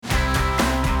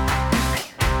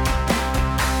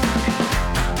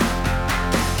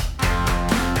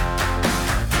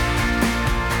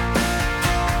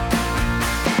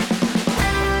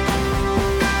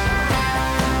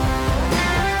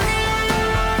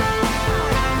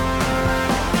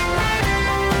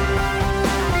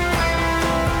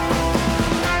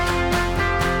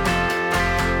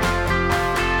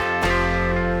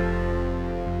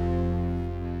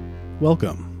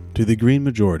Welcome to the Green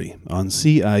Majority on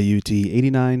CIUT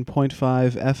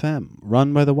 89.5 FM,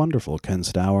 run by the wonderful Ken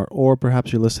Stour, or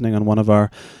perhaps you're listening on one of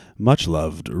our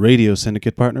much-loved radio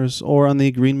syndicate partners, or on the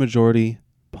Green Majority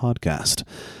podcast.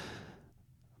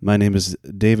 My name is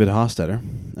David Hostetter.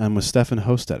 I'm with Stefan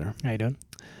Hostetter. How you doing?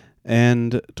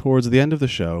 And towards the end of the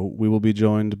show, we will be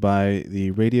joined by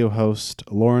the radio host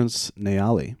Lawrence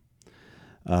Nayali,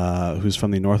 who's from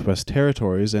the Northwest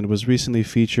Territories and was recently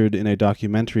featured in a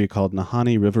documentary called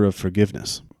Nahanni River of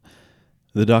Forgiveness.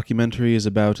 The documentary is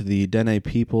about the Dene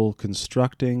people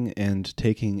constructing and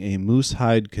taking a moose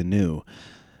hide canoe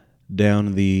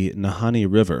down the Nahanni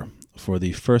River for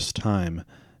the first time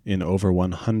in over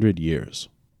 100 years.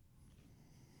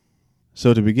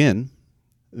 So to begin,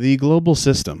 the global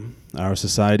system our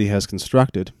society has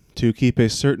constructed to keep a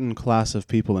certain class of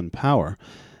people in power,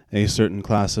 a certain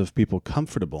class of people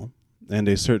comfortable, and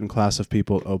a certain class of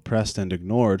people oppressed and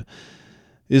ignored,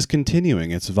 is continuing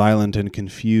its violent and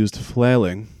confused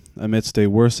flailing amidst a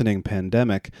worsening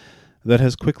pandemic that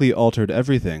has quickly altered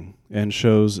everything and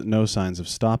shows no signs of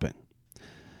stopping.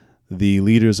 The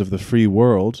leaders of the free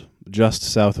world, just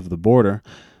south of the border,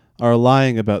 are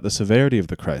lying about the severity of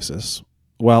the crisis,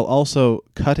 while also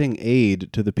cutting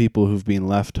aid to the people who've been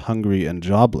left hungry and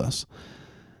jobless,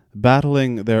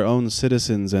 battling their own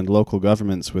citizens and local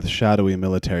governments with shadowy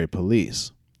military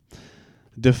police,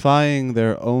 defying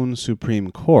their own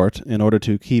Supreme Court in order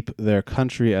to keep their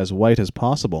country as white as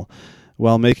possible,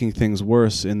 while making things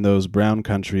worse in those brown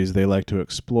countries they like to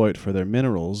exploit for their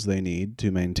minerals they need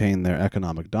to maintain their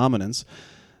economic dominance,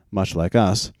 much like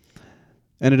us.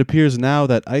 And it appears now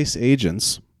that ICE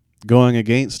agents, going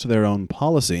against their own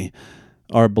policy,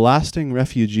 are blasting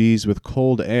refugees with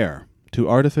cold air to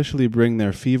artificially bring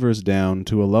their fevers down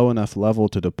to a low enough level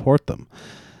to deport them,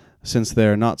 since they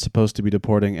are not supposed to be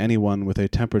deporting anyone with a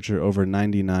temperature over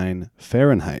 99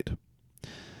 Fahrenheit.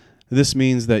 This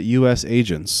means that U.S.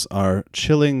 agents are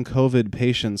chilling COVID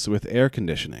patients with air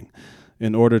conditioning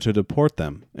in order to deport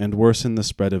them and worsen the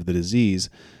spread of the disease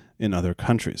in other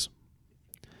countries.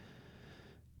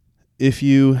 If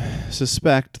you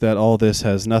suspect that all this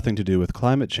has nothing to do with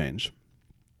climate change,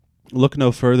 look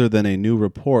no further than a new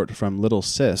report from Little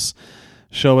Sis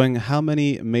showing how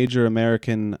many major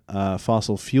American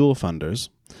fossil fuel funders,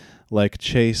 like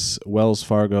Chase, Wells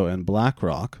Fargo, and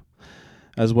BlackRock,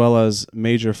 as well as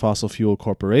major fossil fuel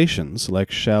corporations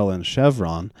like Shell and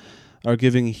Chevron, are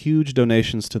giving huge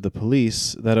donations to the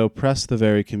police that oppress the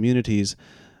very communities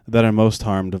that are most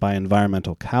harmed by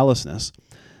environmental callousness,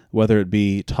 whether it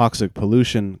be toxic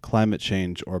pollution, climate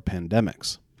change, or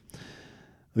pandemics.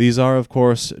 These are, of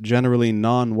course, generally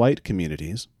non-white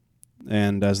communities,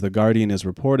 and as The Guardian is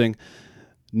reporting,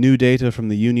 new data from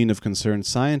the Union of Concerned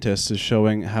Scientists is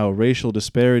showing how racial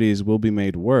disparities will be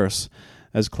made worse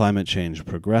as climate change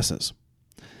progresses.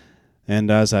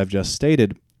 And as I've just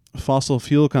stated, fossil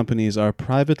fuel companies are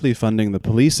privately funding the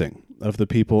policing of the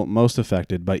people most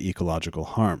affected by ecological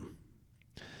harm.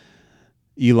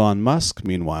 Elon Musk,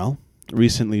 meanwhile,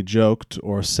 recently joked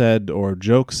said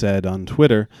on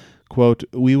Twitter, quote,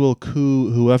 "We will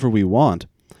coup whoever we want,"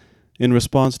 in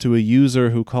response to a user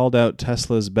who called out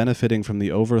Tesla's benefiting from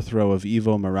the overthrow of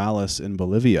Evo Morales in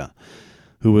Bolivia,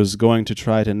 who was going to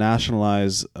try to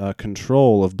nationalize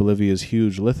control of Bolivia's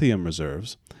huge lithium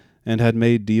reserves, and had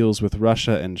made deals with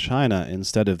Russia and China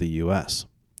instead of the U.S.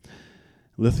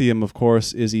 Lithium, of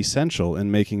course, is essential in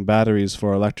making batteries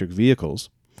for electric vehicles,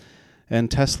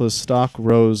 and Tesla's stock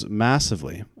rose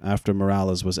massively after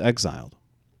Morales was exiled.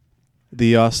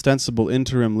 The ostensible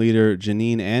interim leader,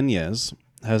 Janine Áñez,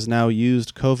 has now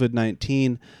used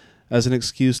COVID-19 as an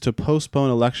excuse to postpone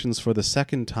elections for the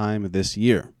second time this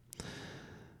year.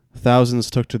 Thousands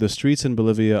took to the streets in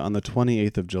Bolivia on the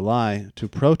 28th of July to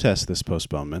protest this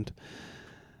postponement,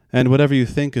 and whatever you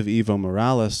think of Evo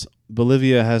Morales,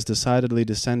 Bolivia has decidedly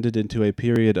descended into a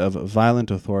period of violent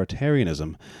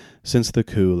authoritarianism since the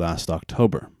coup last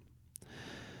October.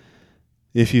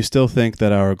 If you still think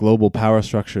that our global power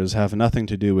structures have nothing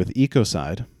to do with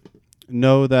ecocide,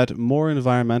 know that more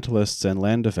environmentalists and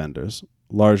land defenders,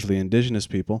 largely indigenous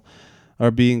people,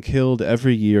 are being killed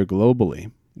every year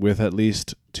globally, with at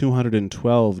least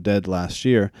 212 dead last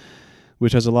year,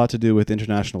 which has a lot to do with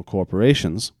international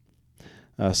corporations,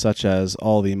 such as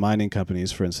all the mining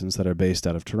companies, for instance, that are based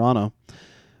out of Toronto,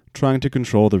 trying to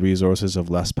control the resources of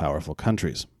less powerful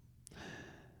countries.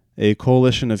 A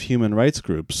coalition of human rights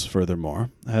groups, furthermore,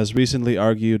 has recently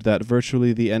argued that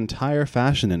virtually the entire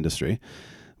fashion industry,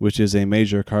 which is a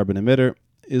major carbon emitter,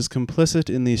 is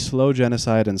complicit in the slow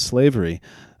genocide and slavery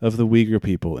of the Uyghur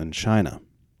people in China.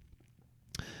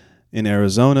 In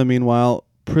Arizona, meanwhile,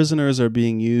 prisoners are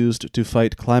being used to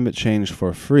fight climate change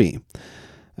for free.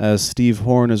 As Steve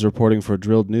Horn is reporting for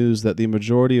Drilled News that the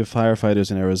majority of firefighters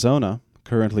in Arizona,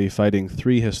 currently fighting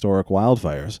 3 historic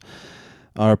wildfires,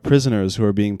 are prisoners who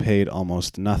are being paid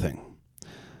almost nothing.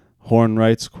 Horn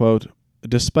writes, quote,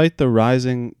 "Despite the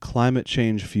rising climate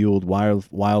change-fueled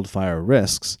wildfire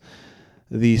risks,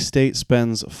 the state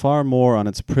spends far more on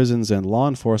its prisons and law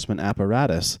enforcement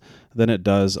apparatus than it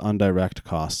does on direct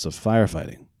costs of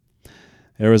firefighting.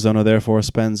 Arizona therefore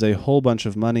spends a whole bunch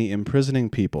of money imprisoning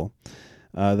people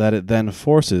that it then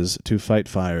forces to fight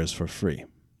fires for free."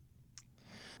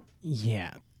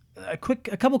 Yeah. A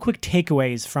couple quick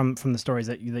takeaways from the stories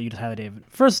that you just highlighted, David.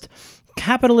 First,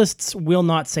 capitalists will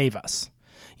not save us.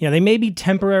 They may be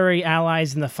temporary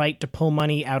allies in the fight to pull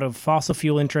money out of fossil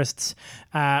fuel interests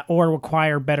or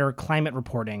require better climate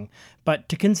reporting, but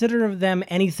to consider them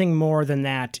anything more than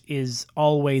that is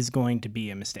always going to be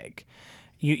a mistake.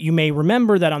 You may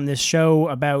remember that on this show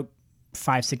about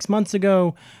 5-6 months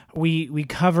ago, we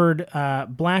covered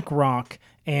BlackRock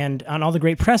and on all the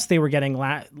great press they were getting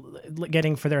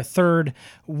for their third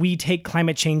 "We Take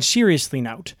Climate Change Seriously"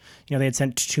 note. They had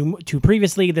sent two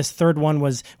previously. This third one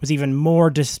was even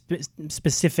more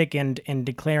specific and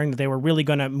declaring that they were really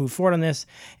going to move forward on this.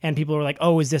 And people were like,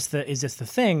 "Oh, is this the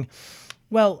thing?"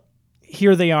 Well,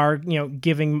 here they are,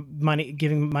 giving big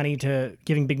money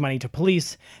to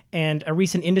police. And a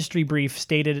recent industry brief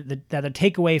stated that the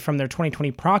takeaway from their 2020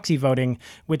 proxy voting,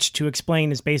 which to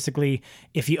explain is basically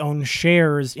if you own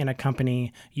shares in a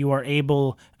company, you are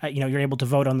able, you're able to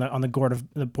vote on the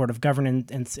board of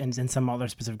governance and some other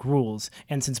specific rules.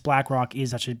 And since BlackRock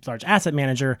is such a large asset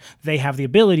manager, they have the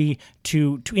ability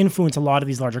to influence a lot of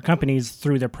these larger companies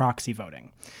through their proxy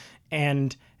voting.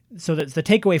 And so the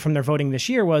takeaway from their voting this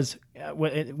year was,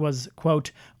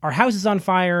 quote, "Our house is on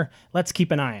fire. Let's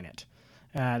keep an eye on it."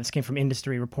 This came from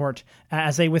Industry Report.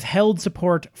 As they withheld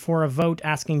support for a vote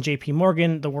asking J.P.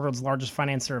 Morgan, the world's largest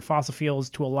financer of fossil fuels,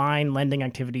 to align lending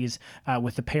activities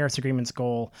with the Paris Agreement's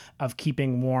goal of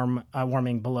keeping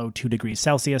warming below 2 degrees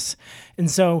Celsius.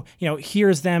 And so,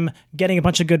 here's them getting a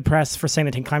bunch of good press for saying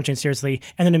they take climate change seriously,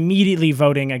 and then immediately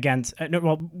voting against,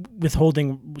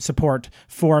 withholding support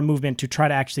for a movement to try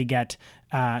to actually get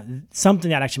something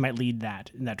that actually might lead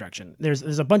in that direction.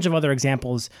 There's a bunch of other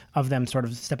examples of them sort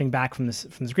of stepping back from this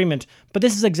agreement, but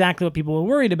this is exactly what people were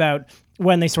worried about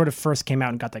when they sort of first came out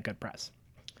and got that good press.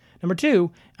 Number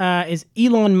 2 is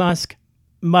Elon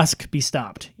Musk be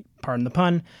stopped. Pardon the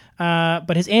pun,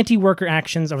 but his anti-worker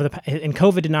actions in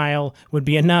COVID denial would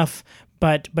be enough.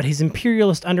 But his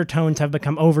imperialist undertones have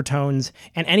become overtones,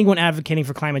 and anyone advocating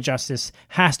for climate justice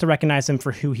has to recognize him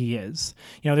for who he is.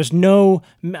 There's no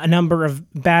number of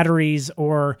batteries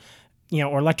or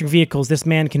electric vehicles this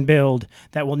man can build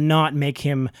that will not make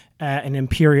him an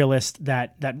imperialist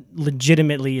that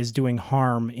legitimately is doing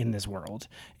harm in this world.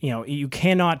 You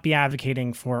cannot be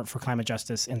advocating for climate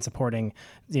justice and supporting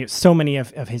so many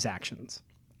of his actions.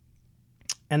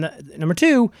 And number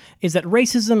 2 is that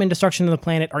racism and destruction of the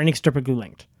planet are inextricably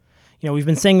linked. We've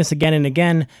been saying this again and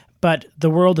again, but the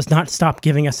world does not stop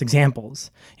giving us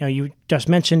examples. You just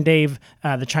mentioned, Dave,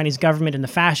 the Chinese government and the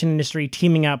fashion industry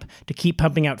teaming up to keep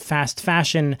pumping out fast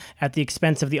fashion at the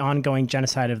expense of the ongoing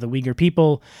genocide of the Uyghur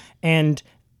people. And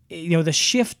the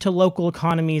shift to local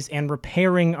economies and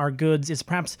repairing our goods is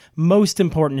perhaps most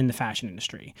important in the fashion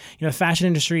industry. The fashion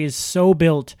industry is so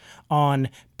built on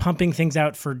pumping things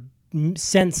out for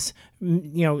cents,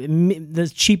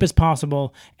 the cheapest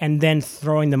possible, and then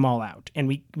throwing them all out. And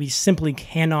we simply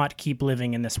cannot keep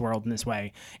living in this world in this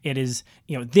way. It is,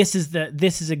 this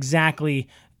is exactly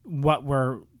what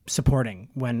we're supporting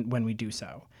when we do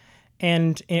so.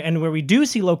 And where we do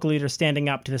see local leaders standing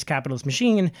up to this capitalist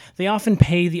machine, they often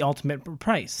pay the ultimate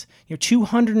price.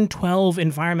 212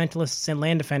 environmentalists and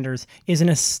land defenders is an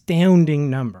astounding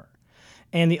number.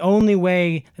 And the only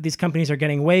way that these companies are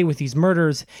getting away with these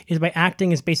murders is by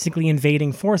acting as basically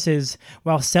invading forces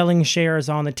while selling shares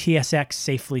on the TSX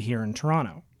safely here in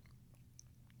Toronto.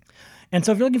 And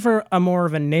so if you're looking for a more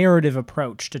of a narrative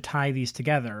approach to tie these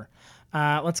together,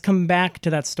 let's come back to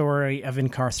that story of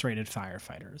incarcerated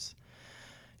firefighters.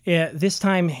 This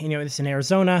time, it's in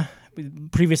Arizona.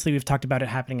 Previously, we've talked about it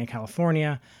happening in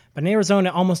California. But in Arizona,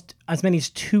 almost as many as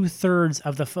 2/3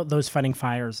 of those fighting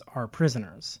fires are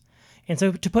prisoners. And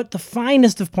so to put the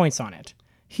finest of points on it,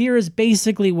 here is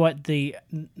basically what the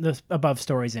above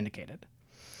stories indicated.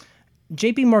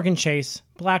 J.P. Morgan Chase,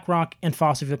 BlackRock, and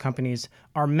fossil fuel companies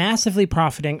are massively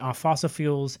profiting off fossil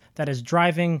fuels that is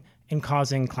driving and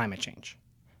causing climate change.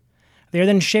 They are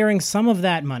then sharing some of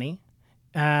that money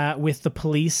with the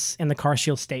police and the Car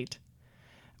Shield state,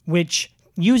 which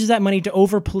uses that money to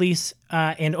over-police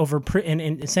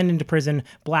and send into prison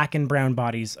black and brown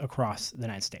bodies across the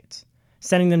United States,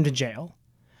 sending them to jail,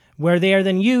 where they are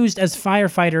then used as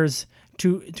firefighters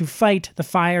to fight the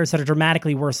fires that are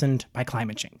dramatically worsened by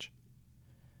climate change.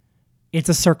 It's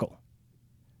a circle.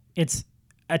 It's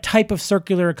a type of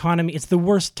circular economy. It's the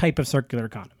worst type of circular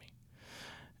economy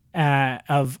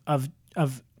of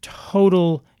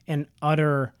total and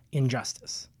utter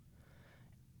injustice.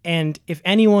 And if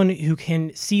anyone who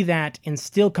can see that and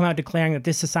still come out declaring that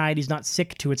this society is not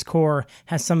sick to its core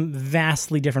has some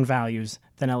vastly different values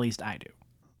than at least I do.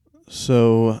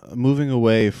 So, moving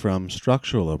away from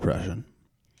structural oppression,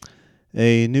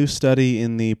 a new study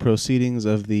in the Proceedings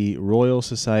of the Royal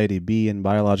Society B in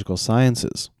Biological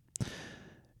Sciences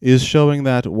is showing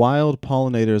that wild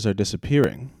pollinators are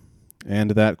disappearing,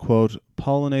 and that, quote,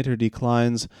 pollinator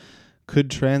declines could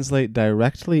translate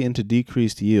directly into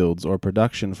decreased yields or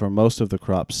production for most of the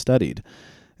crops studied,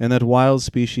 and that wild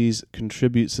species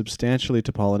contribute substantially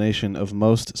to pollination of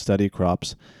most study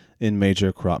crops in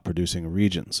major crop-producing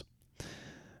regions.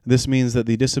 This means that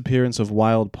the disappearance of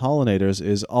wild pollinators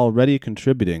is already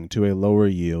contributing to a lower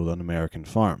yield on American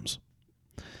farms.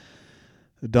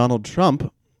 Donald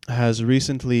Trump has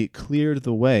recently cleared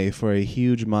the way for a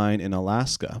huge mine in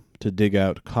Alaska to dig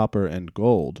out copper and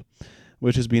gold,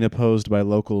 which has been opposed by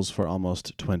locals for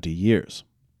almost 20 years.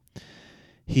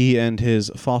 He and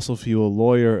his fossil fuel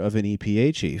lawyer of an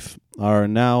EPA chief are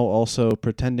now also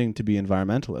pretending to be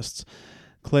environmentalists,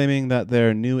 claiming that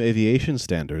their new aviation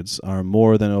standards are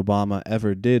more than Obama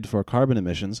ever did for carbon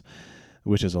emissions,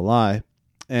 which is a lie,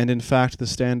 and in fact the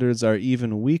standards are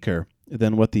even weaker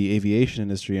than what the aviation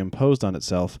industry imposed on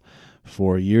itself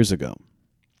 4 years ago.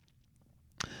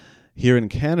 Here in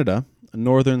Canada,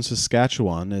 northern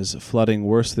Saskatchewan is flooding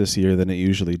worse this year than it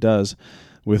usually does,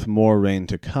 with more rain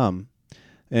to come,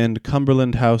 and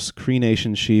Cumberland House Cree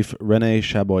Nation chief René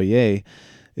Chaboyer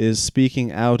is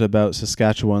speaking out about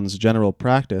Saskatchewan's general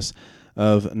practice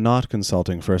of not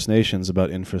consulting First Nations about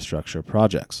infrastructure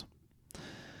projects.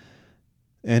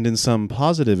 And in some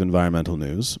positive environmental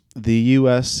news, the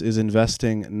U.S. is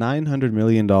investing $900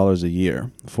 million a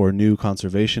year for new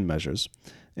conservation measures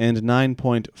and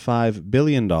 $9.5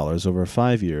 billion over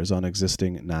 5 years on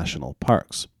existing national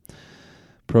parks.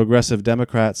 Progressive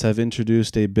Democrats have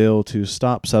introduced a bill to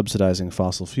stop subsidizing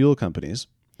fossil fuel companies.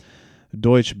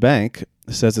 Deutsche Bank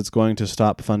says it's going to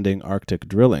stop funding Arctic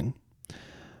drilling.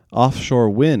 Offshore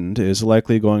wind is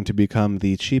likely going to become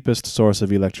the cheapest source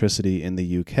of electricity in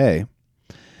the UK.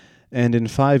 And in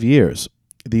 5 years,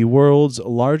 the world's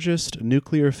largest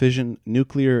nuclear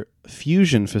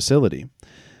fusion facility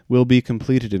will be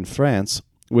completed in France,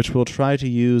 which will try to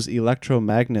use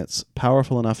electromagnets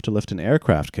powerful enough to lift an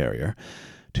aircraft carrier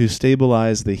to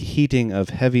stabilize the heating of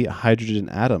heavy hydrogen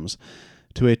atoms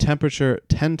to a temperature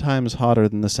 10 times hotter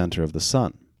than the center of the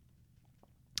sun.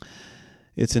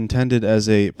 It's intended as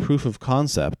a proof of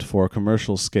concept for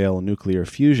commercial-scale nuclear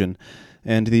fusion,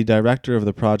 and the director of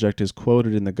the project is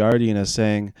quoted in The Guardian as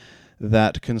saying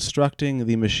that constructing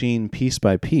the machine piece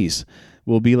by piece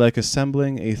will be like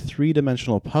assembling a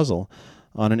three-dimensional puzzle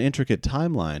on an intricate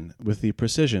timeline with the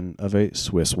precision of a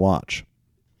Swiss watch.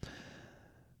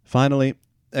 Finally,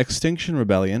 Extinction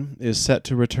Rebellion is set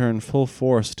to return full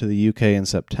force to the UK in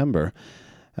September,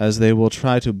 as they will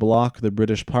try to block the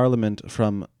British Parliament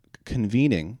from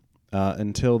convening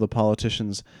until the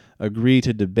politicians agree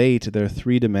to debate their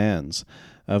 3 demands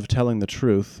of telling the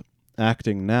truth,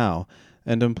 acting now,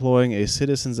 and employing a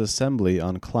citizens' assembly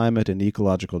on climate and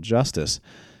ecological justice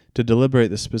to deliberate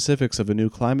the specifics of a new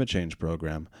climate change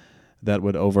program that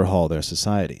would overhaul their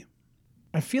society.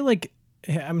 I feel like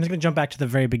I'm just going to jump back to the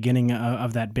very beginning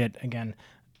of that bit again,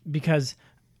 because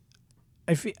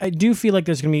I do feel like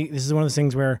this is one of those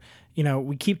things where,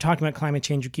 we keep talking about climate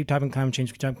change,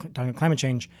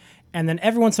 and then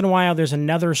every once in a while there's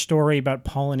another story about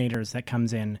pollinators that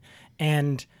comes in,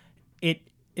 and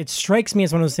it strikes me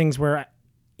as one of those things where,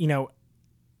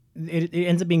 it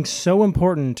ends up being so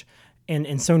important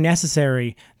and so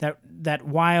necessary that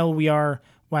while we are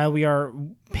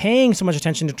paying so much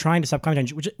attention to trying to stop climate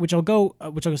change, which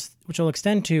will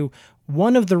extend to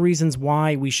one of the reasons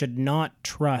why we should not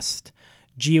trust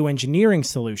geoengineering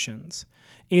solutions,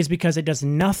 is because it does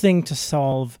nothing to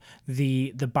solve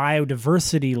the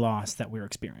biodiversity loss that we're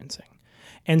experiencing.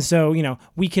 And so,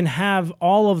 we can have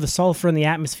all of the sulfur in the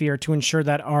atmosphere to ensure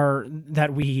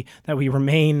that we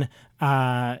remain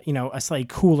a slightly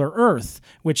cooler Earth,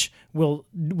 which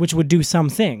would do some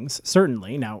things,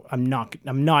 certainly. Now, I'm not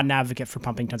an advocate for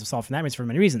pumping tons of salt from the atmosphere for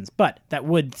many reasons, but that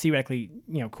would theoretically,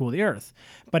 cool the Earth.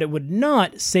 But it would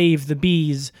not save the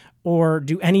bees or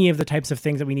do any of the types of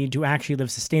things that we need to actually live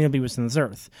sustainably within this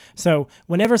Earth. So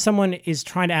whenever someone is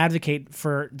trying to advocate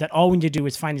for that, all we need to do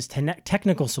is find these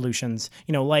technical solutions,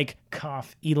 like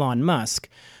Elon Musk,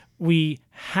 we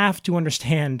have to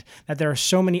understand that there are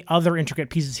so many other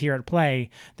intricate pieces here at play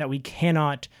that we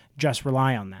cannot just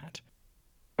rely on that.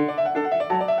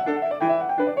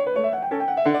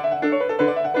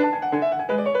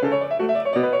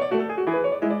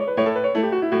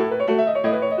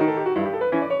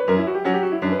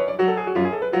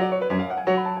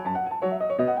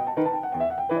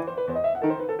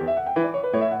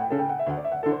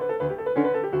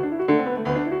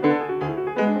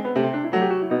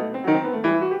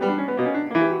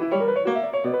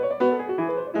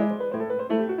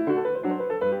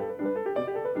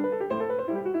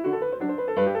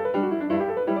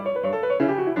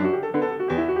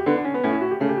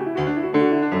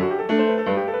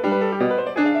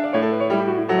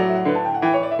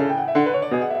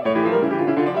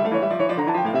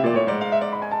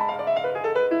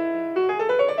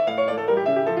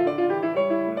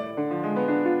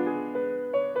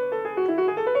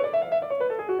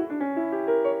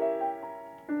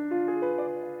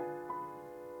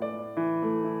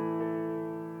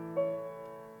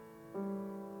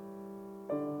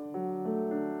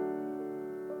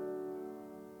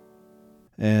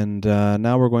 And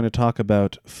now we're going to talk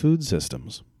about food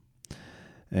systems.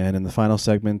 And in the final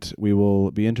segment, we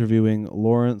will be interviewing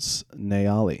Lawrence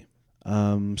Nayali.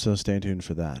 So stay tuned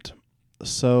for that.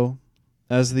 So,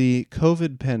 as the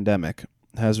COVID pandemic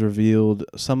has revealed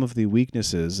some of the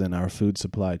weaknesses in our food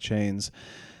supply chains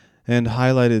and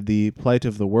highlighted the plight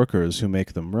of the workers who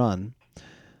make them run,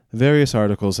 various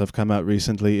articles have come out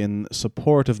recently in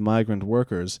support of migrant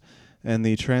workers and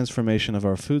the transformation of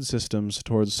our food systems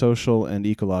towards social and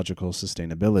ecological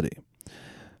sustainability.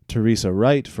 Teresa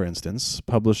Wright, for instance,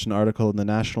 published an article in the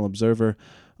National Observer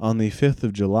on the 5th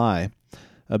of July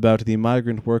about the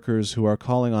migrant workers who are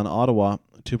calling on Ottawa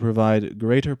to provide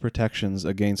greater protections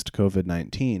against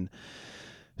COVID-19,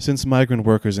 since migrant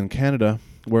workers in Canada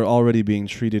were already being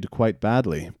treated quite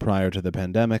badly prior to the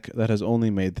pandemic that has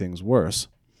only made things worse,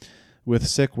 with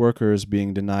sick workers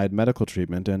being denied medical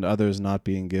treatment and others not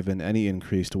being given any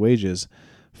increased wages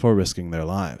for risking their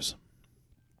lives.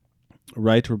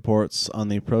 Wright reports on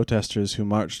the protesters who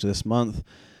marched this month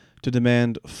to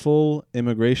demand full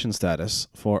immigration status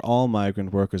for all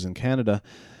migrant workers in Canada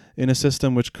in a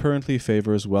system which currently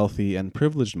favors wealthy and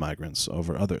privileged migrants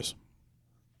over others.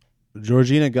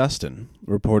 Georgina Gustin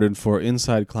reported for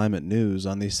Inside Climate News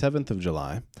on the 7th of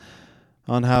July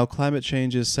on how climate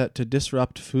change is set to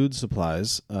disrupt food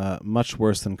supplies much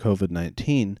worse than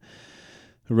COVID-19,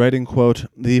 writing, quote,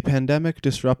 "The pandemic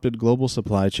disrupted global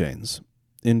supply chains,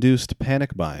 induced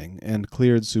panic buying, and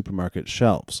cleared supermarket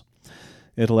shelves.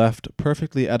 It left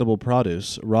perfectly edible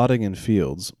produce rotting in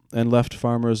fields and left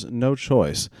farmers no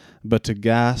choice but to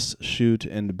gas, shoot,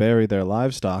 and bury their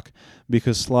livestock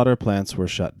because slaughter plants were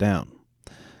shut down.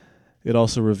 It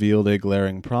also revealed a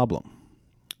glaring problem.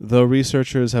 Though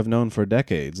researchers have known for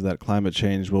decades that climate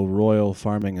change will roil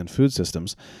farming and food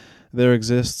systems, there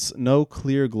exists no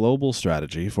clear global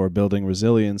strategy for building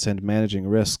resilience and managing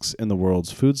risks in the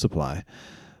world's food supply,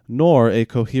 nor a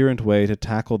coherent way to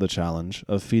tackle the challenge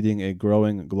of feeding a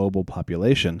growing global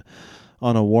population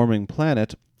on a warming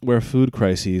planet where food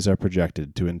crises are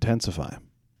projected to intensify."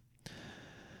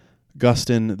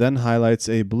 Gustin then highlights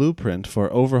a blueprint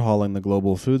for overhauling the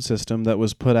global food system that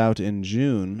was put out in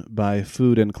June by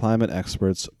food and climate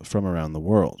experts from around the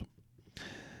world.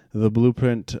 The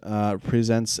blueprint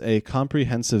presents a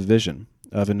comprehensive vision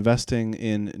of investing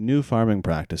in new farming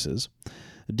practices,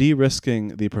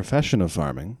 de-risking the profession of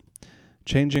farming,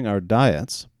 changing our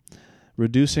diets,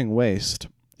 reducing waste,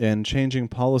 and changing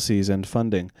policies and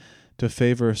funding to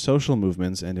favor social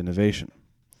movements and innovation.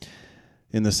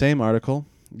 In the same article,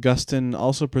 Gustin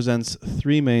also presents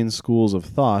three main schools of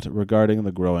thought regarding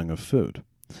the growing of food.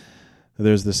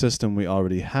 There's the system we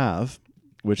already have,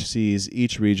 which sees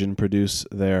each region produce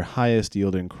their highest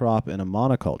yielding crop in a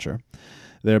monoculture,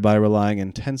 thereby relying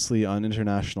intensely on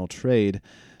international trade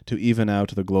to even out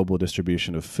the global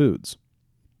distribution of foods.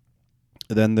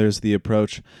 Then there's the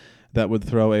approach that would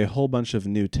throw a whole bunch of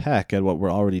new tech at what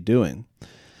we're already doing,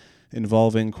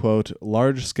 involving, quote,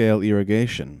 large-scale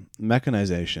irrigation,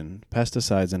 mechanization,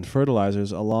 pesticides, and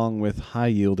fertilizers, along with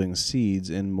high-yielding seeds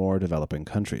in more developing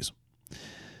countries.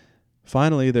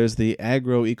 Finally, there's the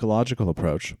agroecological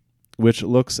approach, which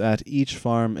looks at each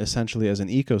farm essentially as an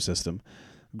ecosystem,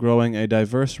 growing a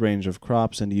diverse range of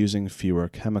crops and using fewer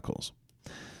chemicals.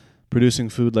 Producing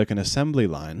food like an assembly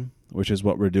line, which is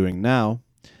what we're doing now,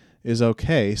 is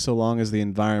okay so long as the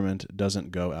environment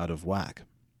doesn't go out of whack.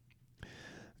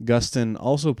 Gustin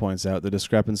also points out the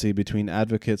discrepancy between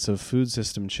advocates of food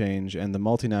system change and the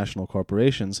multinational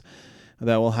corporations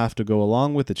that will have to go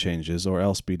along with the changes or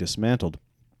else be dismantled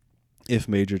if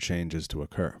major change is to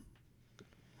occur.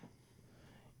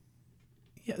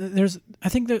 Yeah, I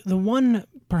think the one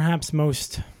perhaps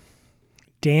most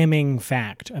damning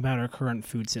fact about our current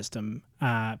food system,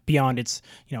 beyond its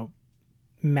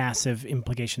massive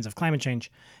implications of climate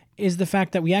change, is the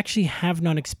fact that we actually have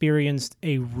not experienced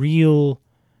a real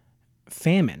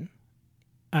famine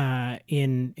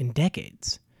in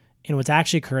decades. And what's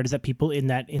actually occurred is that people in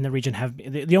the region have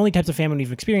the only types of famine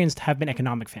we've experienced have been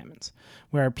economic famines,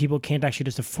 where people can't actually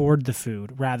just afford the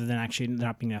food rather than actually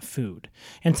not being enough food.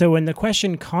 And so when the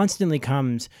question constantly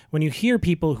comes, when you hear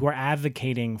people who are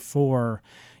advocating for,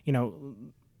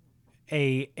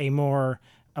 a more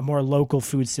local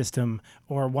food system,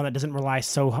 or one that doesn't rely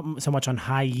so much on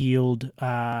high yield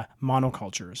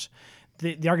monocultures,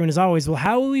 the argument is always, well,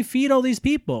 how will we feed all these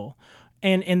people?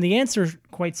 And the answer,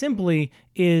 quite simply,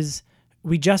 is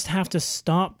we just have to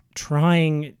stop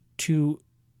trying to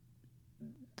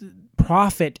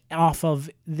profit off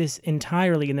of this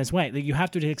entirely in this way. You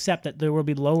have to accept that there will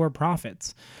be lower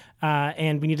profits,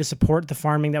 and we need to support the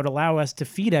farming that would allow us to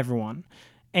feed everyone.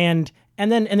 And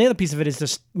the other piece of it is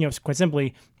just, quite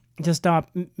simply, to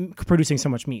stop producing so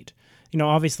much meat.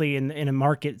 Obviously in a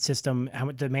market system, how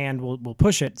much demand will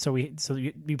push it. So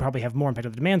you probably have more impact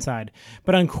on the demand side,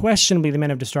 but unquestionably the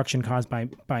amount of destruction caused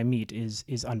by meat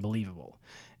is unbelievable.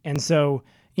 And so,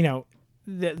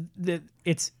 the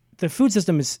food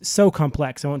system is so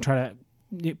complex. I won't try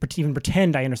to even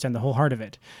pretend I understand the whole heart of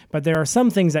it. But there are some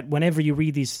things that whenever you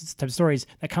read these types of stories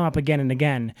that come up again and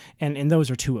again, and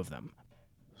those are two of them.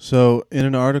 So, in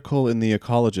an article in The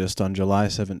Ecologist on July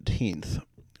 17th,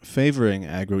 favoring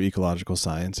agroecological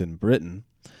science in Britain,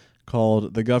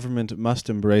 called "The Government Must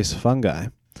Embrace Fungi,"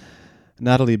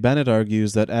 Natalie Bennett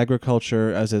argues that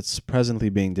agriculture, as it's presently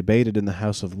being debated in the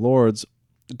House of Lords,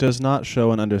 does not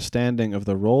show an understanding of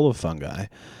the role of fungi,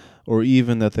 or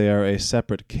even that they are a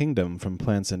separate kingdom from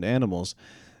plants and animals,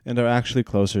 and are actually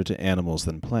closer to animals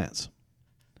than plants.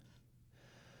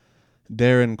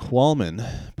 Darren Qualman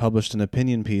published an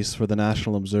opinion piece for the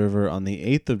National Observer on the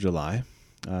 8th of July,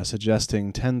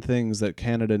 suggesting 10 things that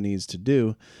Canada needs to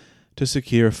do to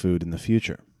secure food in the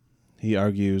future. He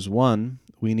argues, 1,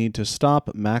 we need to stop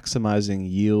maximizing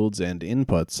yields and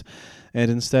inputs and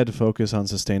instead focus on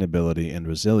sustainability and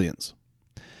resilience.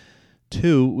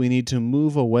 2, we need to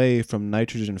move away from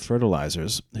nitrogen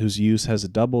fertilizers, whose use has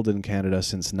doubled in Canada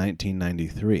since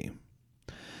 1993.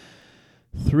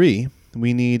 3,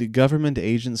 we need government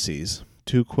agencies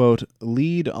to, quote,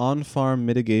 lead on-farm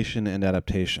mitigation and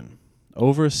adaptation,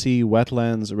 oversee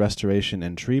wetlands restoration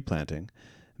and tree planting,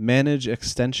 manage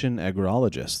extension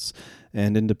agrologists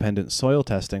and independent soil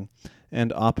testing,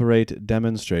 and operate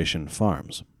demonstration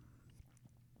farms.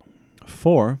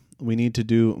 4, we need to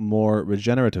do more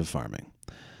regenerative farming.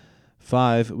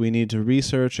 5, we need to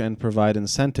research and provide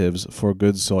incentives for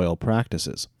good soil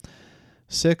practices.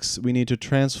 6, we need to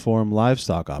transform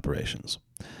livestock operations.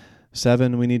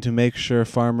 7, we need to make sure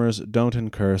farmers don't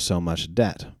incur so much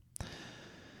debt.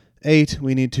 8,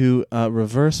 we need to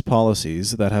reverse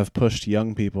policies that have pushed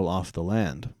young people off the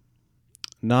land.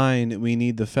 9, we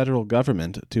need the federal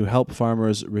government to help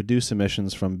farmers reduce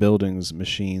emissions from buildings,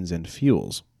 machines, and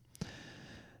fuels.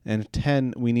 And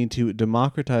 10, we need to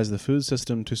democratize the food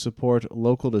system to support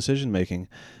local decision-making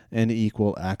and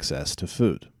equal access to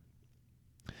food.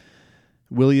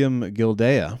 William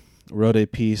Gildea wrote a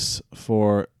piece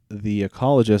for The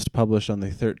Ecologist published on the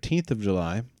 13th of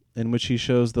July in which he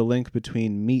shows the link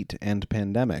between meat and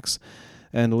pandemics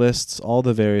and lists all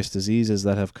the various diseases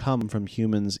that have come from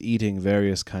humans eating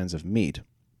various kinds of meat,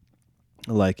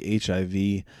 like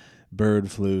HIV,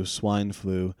 bird flu, swine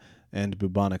flu, and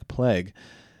bubonic plague,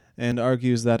 and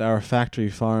argues that our factory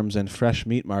farms and fresh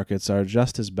meat markets are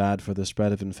just as bad for the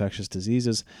spread of infectious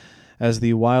diseases as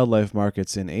the wildlife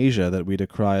markets in Asia that we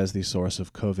decry as the source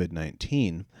of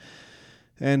COVID-19,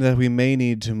 and that we may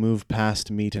need to move past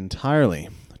meat entirely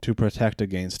to protect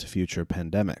against future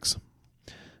pandemics.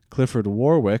 Clifford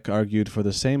Warwick argued for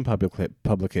the same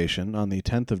publication on the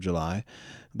 10th of July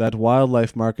that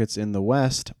wildlife markets in the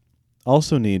West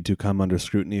also need to come under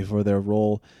scrutiny for their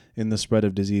role in the spread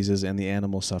of diseases and the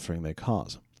animal suffering they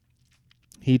cause.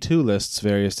 He too lists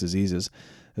various diseases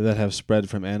that have spread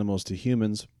from animals to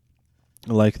humans,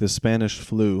 like the Spanish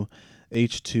flu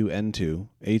H2N2,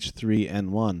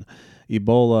 H3N1,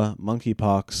 Ebola,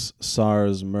 monkeypox,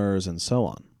 SARS, MERS, and so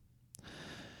on.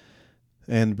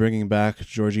 And bringing back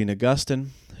Georgina Gustin,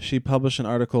 she published an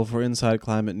article for Inside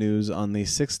Climate News on the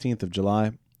 16th of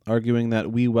July, arguing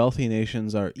that we wealthy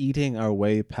nations are eating our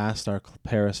way past our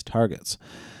Paris targets,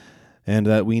 and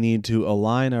that we need to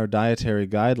align our dietary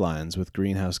guidelines with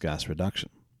greenhouse gas reduction.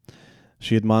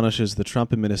 She admonishes the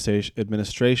Trump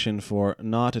administration for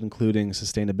not including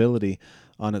sustainability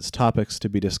on its topics to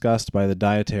be discussed by the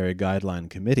Dietary Guideline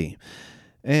Committee,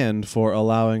 and for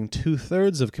allowing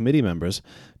 2/3 of committee members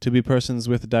to be persons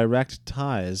with direct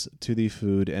ties to the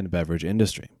food and beverage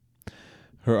industry.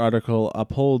 Her article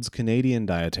upholds Canadian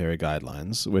dietary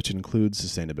guidelines, which include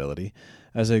sustainability,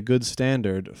 as a good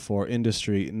standard for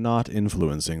industry not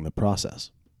influencing the process.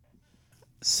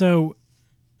 So,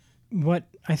 what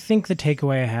I think the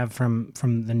takeaway I have from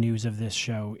the news of this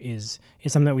show is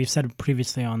something that we've said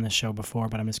previously on this show before,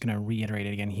 but I'm just going to reiterate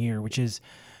it again here, which is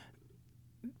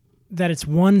that it's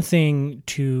one thing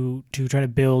to try to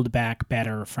build back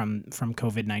better from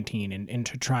COVID-19 and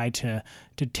to try to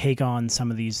take on some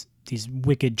of these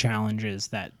wicked challenges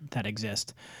that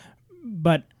exist.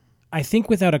 But I think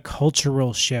without a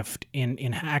cultural shift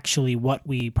in actually what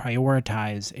we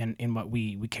prioritize and in what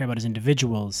we care about as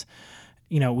individuals,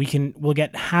 we'll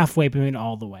get halfway, but maybe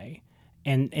all the way.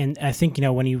 And I think,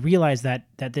 when you realize that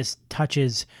this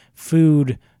touches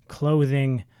food,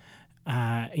 clothing,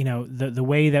 the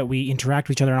way that we interact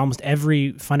with each other in almost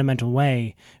every fundamental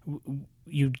way,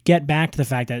 you get back to the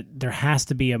fact that there has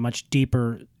to be a much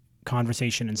deeper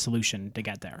conversation and solution to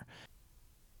get there.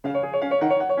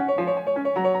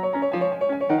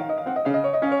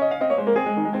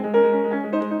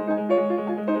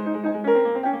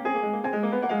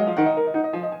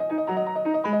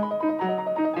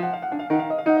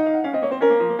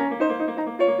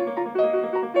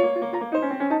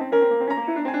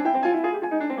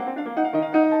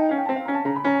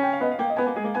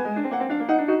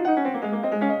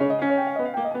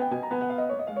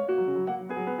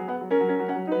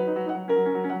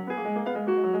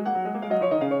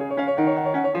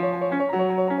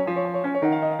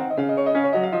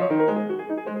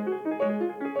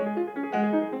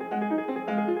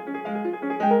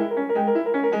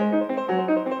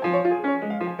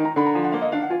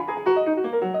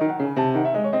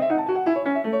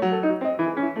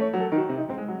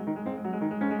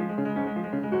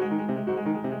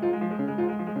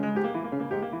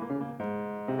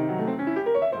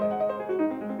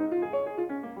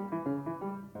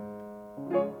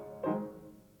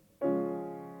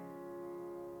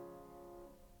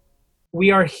 We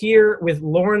are here with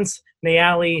Lawrence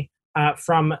Nayali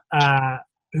from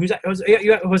who's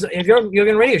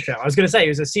Yogan Radio Show. I was going to say he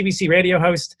was a CBC radio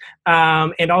host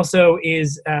and also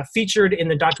is featured in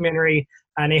the documentary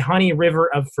Nahanni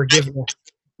River of Forgiveness,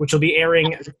 which will be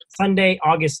airing Sunday,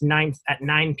 August 9th at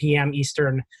 9 p.m.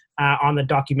 Eastern on the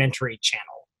Documentary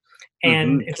Channel.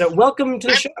 And so welcome to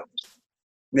the show.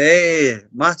 Hey,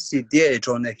 merci dia,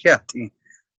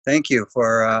 thank you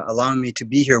for allowing me to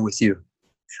be here with you.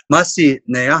 Masi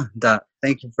Nayanda,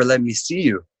 thank you for letting me see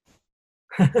you.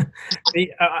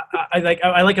 I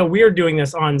like how we're doing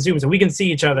this on Zoom, so we can see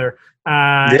each other,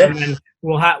 and then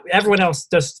we'll have everyone else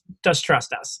does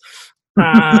trust us.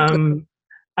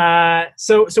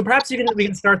 So perhaps we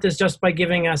can start this just by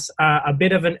giving us a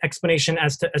bit of an explanation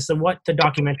as to what the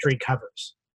documentary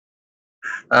covers.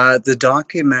 The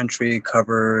documentary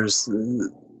covers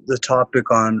the topic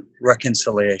on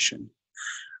reconciliation,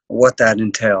 what that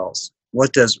entails.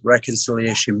 What does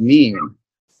reconciliation mean?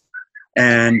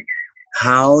 And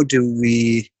how do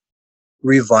we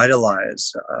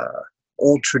revitalize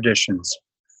old traditions?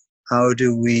 How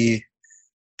do we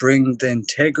bring the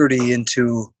integrity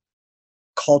into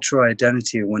cultural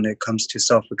identity when it comes to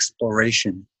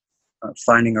self-exploration,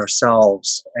 finding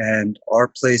ourselves and our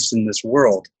place in this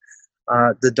world?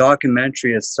 The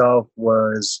documentary itself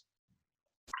was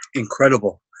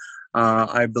incredible.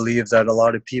 I believe that a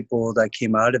lot of people that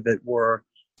came out of it were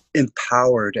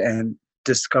empowered and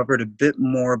discovered a bit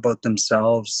more about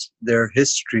themselves, their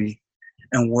history,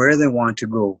 and where they want to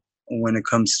go when it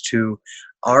comes to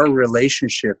our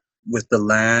relationship with the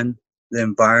land, the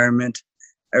environment,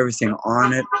 everything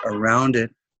on it, around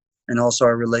it, and also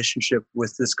our relationship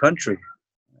with this country.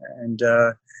 And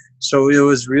so it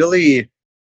was really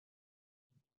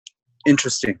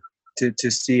interesting to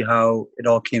see how it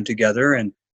all came together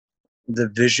and the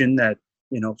vision that,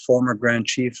 former Grand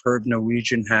Chief Herb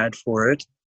Norwegian had for it.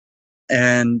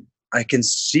 And I can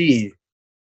see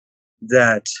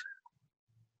that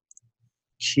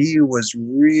he was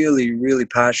really, really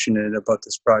passionate about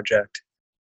this project.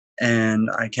 And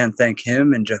I can't thank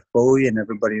him and Jeff Bowie and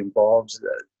everybody involved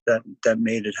that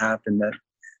made it happen,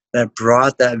 that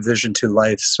brought that vision to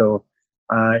life. So,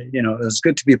 it was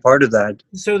good to be part of that.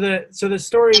 So the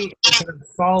story that sort of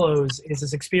follows is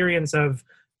this experience of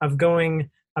going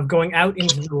out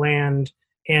into the land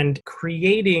and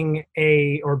creating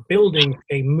or building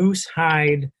a moose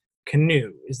hide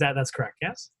canoe. That's correct?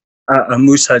 Yes. A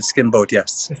moose hide skin boat,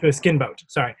 yes. A skin boat.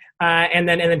 Sorry. And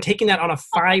then taking that on a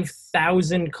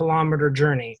 5,000 kilometer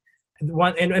journey,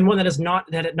 one that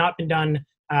had not been done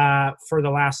for the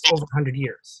last over 100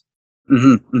 years.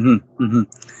 Mm-hmm, mm-hmm, mm-hmm.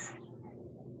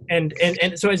 And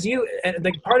so as you,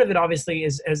 like, part of it obviously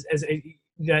is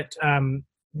that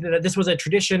this was a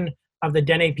tradition of the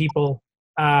Dene people,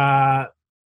 over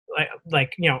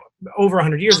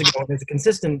 100 years ago. There's a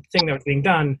consistent thing that was being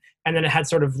done, and then it had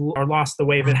sort of lost the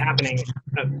way of it happening,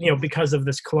 because of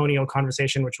this colonial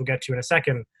conversation, which we'll get to in a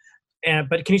second.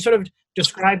 But can you sort of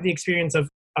describe the experience of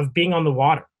being on the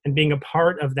water and being a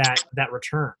part of that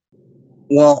return?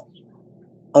 Well,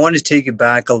 I want to take it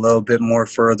back a little bit more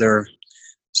further.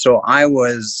 So I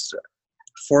was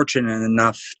fortunate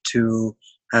enough to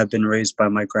have been raised by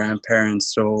my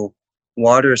grandparents. So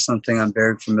water is something I'm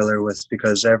very familiar with,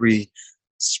 because every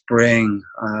spring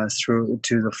through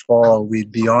to the fall,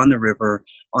 we'd be on the river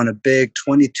on a big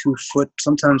 22-foot,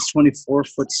 sometimes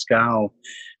 24-foot scow,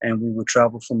 and we would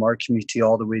travel from our community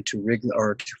all the way to Wrigley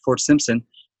or to Fort Simpson,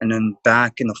 and then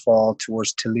back in the fall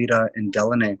towards Toledo and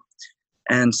Delaney.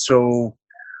 And so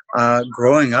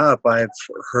growing up, I've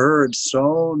heard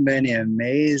so many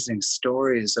amazing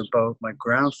stories about my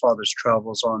grandfather's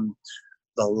travels on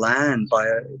the land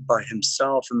by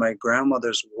himself, and my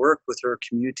grandmother's work with her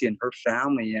community and her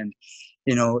family. And,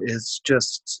 it's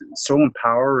just so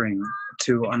empowering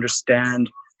to understand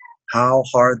how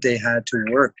hard they had to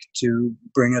work to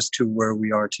bring us to where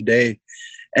we are today.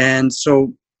 And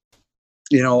so,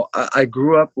 I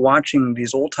grew up watching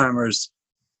these old timers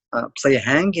play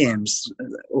hand games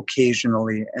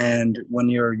occasionally, and when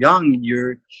you're young,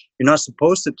 you're not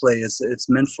supposed to play. It's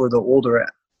meant for the older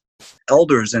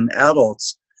elders and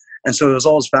adults, and so it was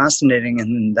always fascinating.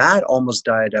 And then that almost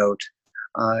died out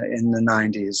in the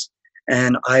 90s,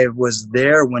 and I was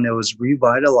there when it was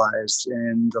revitalized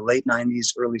in the late 90s,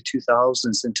 early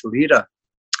 2000s in Toledo,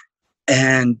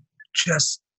 and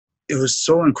just it was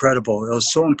so incredible. It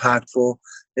was so impactful.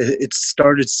 It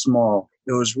started small.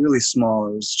 It was really small.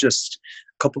 It was just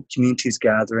a couple communities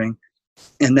gathering.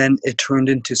 And then it turned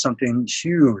into something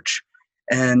huge.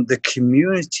 And the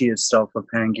community itself of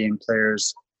hand game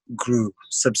players grew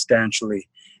substantially.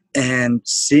 And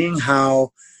seeing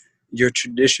how your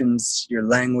traditions, your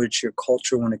language, your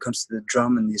culture, when it comes to the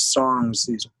drum and these songs,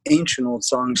 these ancient old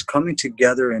songs coming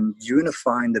together and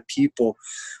unifying the people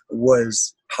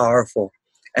was powerful.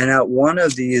 And at one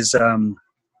of these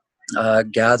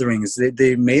gatherings,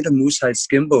 they made a moose hide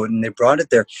skin boat and they brought it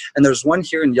there. And there's one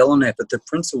here in Yellowknife at the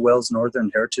Prince of Wales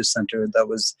Northern Heritage Center that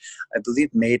was, I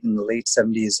believe, made in the late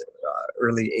 70s,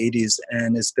 early 80s,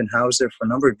 and it's been housed there for a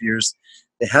number of years.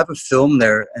 They have a film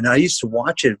there, and I used to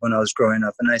watch it when I was growing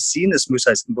up, and I seen this moose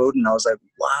hide skin boat, and I was like,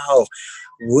 wow,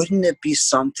 wouldn't it be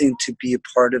something to be a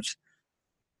part of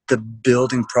the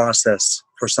building process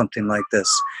for something like this?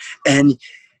 And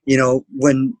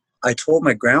when I told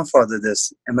my grandfather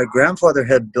this, and my grandfather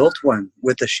had built one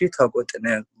with a sheath hub in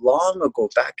it long ago,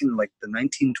 back in like the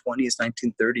 1920s,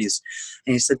 1930s.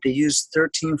 And he said they used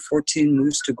 13, 14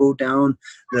 moose to go down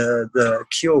the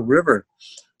Keogh River.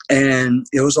 And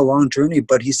it was a long journey,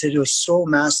 but he said it was so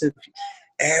massive.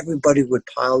 Everybody would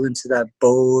pile into that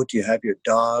boat. You have your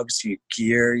dogs, your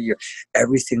gear,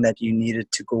 everything that you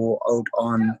needed to go out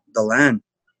on the land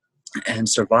and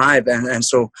survive. And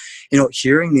so,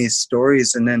 hearing these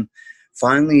stories, and then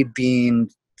finally being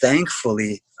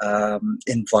thankfully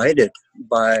invited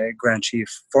by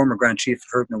former Grand Chief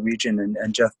Herb Norwegian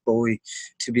and Jeff Bowie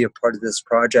to be a part of this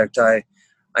project, I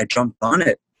jumped on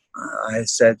it. I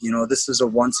said, this is a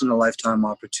once in a lifetime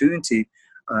opportunity.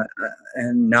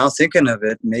 And now thinking of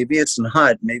it, maybe it's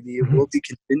not, maybe it will be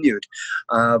continued.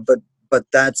 But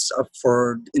that's up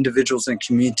for individuals and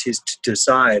communities to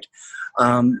decide.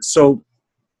 So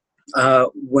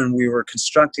when we were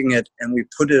constructing it and we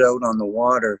put it out on the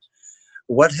water,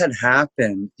 what had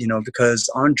happened, because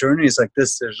on journeys like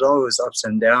this, there's always ups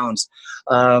and downs.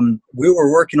 We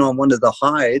were working on one of the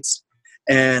hides,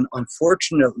 and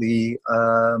unfortunately,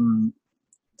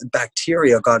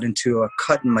 bacteria got into a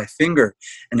cut in my finger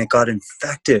and it got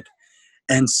infected.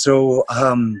 And so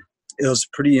it was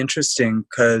pretty interesting,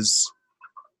 because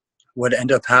what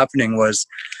ended up happening was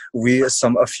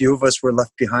a few of us were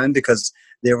left behind because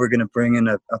they were going to bring in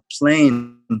a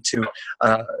plane to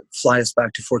fly us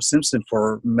back to Fort Simpson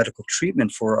for medical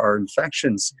treatment for our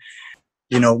infections.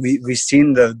 We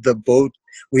seen the boat.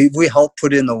 We helped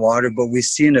put it in the water, but we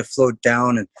seen it float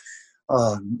down, and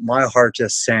my heart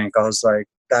just sank. I was like,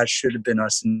 that should have been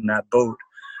us in that boat.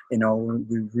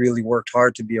 We really worked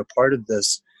hard to be a part of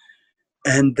this.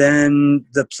 And then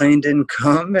the plane didn't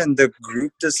come, and the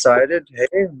group decided,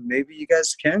 hey, maybe you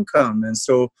guys can come. And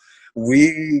so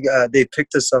they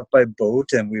picked us up by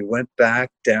boat, and we went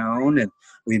back down, and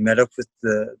we met up with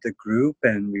the group,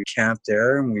 and we camped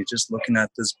there, and we just looking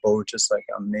at this boat, just like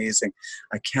amazing.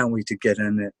 I can't wait to get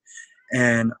in it.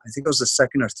 And I think it was the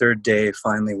second or third day,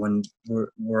 finally, when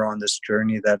we're on this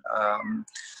journey, that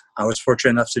I was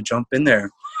fortunate enough to jump in there.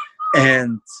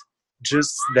 And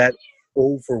just that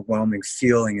overwhelming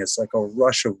feeling, is like a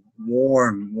rush of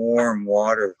warm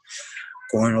water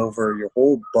going over your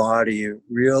whole body,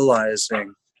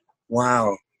 realizing,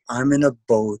 wow, I'm in a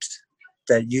boat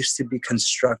that used to be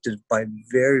constructed by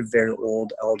very, very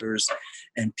old elders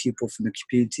and people from the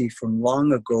community from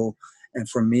long ago. And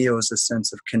for me, it was a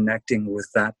sense of connecting with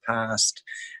that past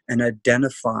and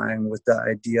identifying with the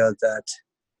idea that,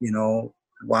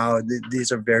 wow,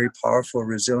 these are very powerful,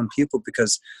 resilient people,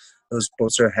 because those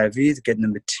boats are heavy. Getting the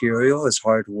material is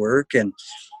hard work, and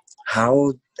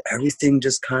how everything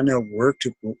just kind of worked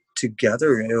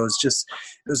together. It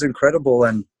was incredible.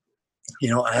 And,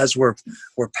 as we're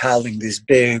paddling these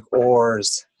big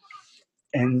oars,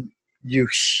 and you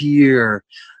hear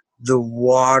the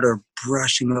water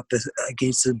brushing up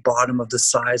against the bottom of the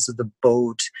sides of the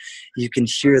boat. You can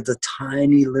hear the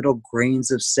tiny little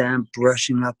grains of sand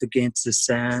brushing up against the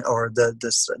sand, or the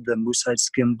Moosehide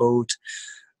skin boat.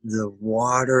 The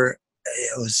water,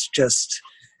 it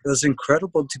was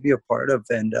incredible to be a part of.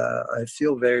 And I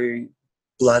feel very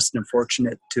blessed and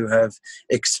fortunate to have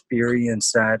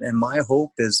experienced that. And my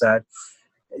hope is that,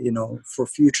 for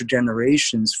future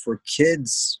generations, for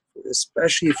kids,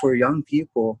 especially for young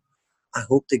people, I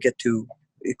hope they get to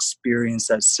experience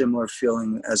that similar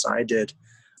feeling as I did.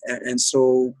 And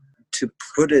so, to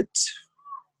put it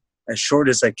as short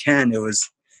as I can, it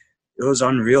was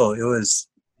unreal. It was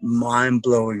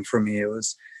mind-blowing for me. It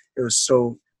was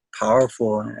so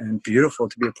powerful and beautiful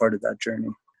to be a part of that journey.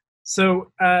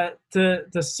 So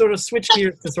to sort of switch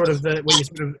gears to sort of what you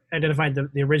sort of identified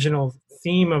the original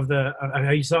theme of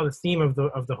how you saw the theme of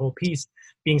the whole piece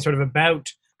being sort of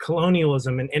about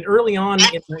colonialism, and early on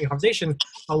in the conversation,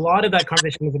 a lot of that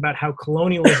conversation was about how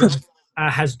colonialism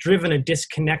has driven a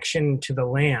disconnection to the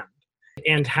land,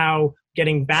 and how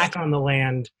getting back on the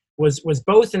land was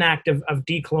both an act of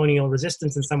decolonial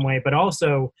resistance in some way, but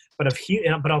also of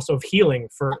healing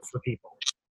for people.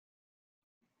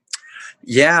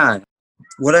 Yeah,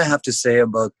 what I have to say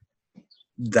about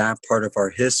that part of our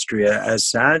history, as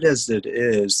sad as it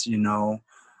is,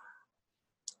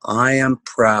 I am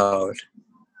proud,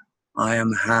 I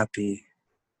am happy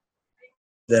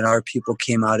that our people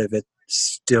came out of it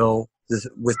still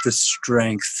with the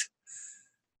strength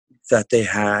that they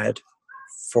had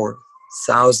for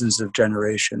thousands of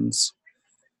generations,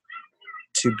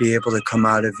 to be able to come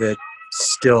out of it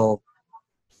still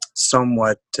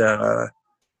somewhat,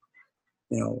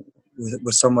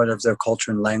 with somewhat of their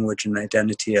culture and language and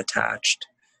identity attached,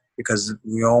 because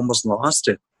we almost lost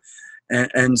it.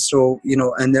 And so,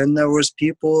 and then there was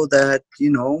people that,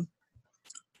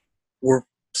 were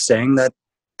saying that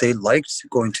they liked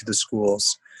going to the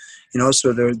schools,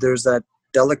 so there's that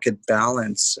delicate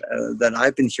balance that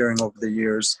I've been hearing over the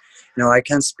years. I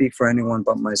can't speak for anyone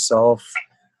but myself,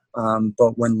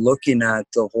 but when looking at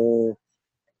the whole,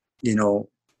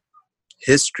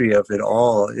 history of it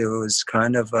all, it was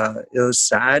kind of it was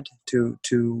sad to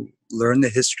learn the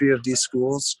history of these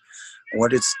schools,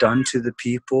 what it's done to the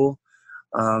people.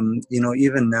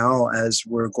 Even now, as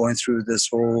we're going through this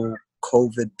whole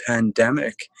COVID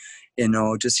pandemic,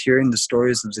 just hearing the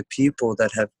stories of the people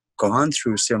that have gone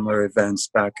through similar events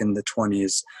back in the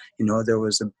 20s. There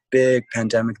was a big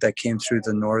pandemic that came through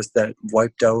the north that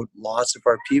wiped out lots of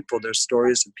our people. There's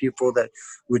stories of people that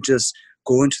would just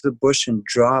go into the bush and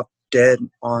drop dead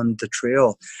on the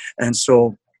trail. And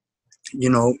so,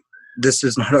 this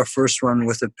is not our first run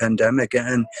with a pandemic.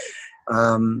 And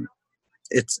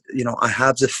it's, I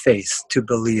have the faith to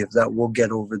believe that we'll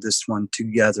get over this one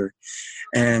together.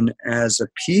 And as a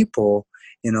people,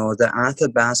 the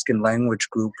Athabascan language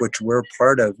group, which we're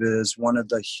part of, is one of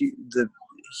the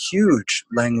huge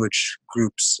language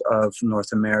groups of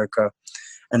North America.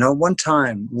 And at one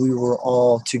time, we were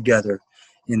all together,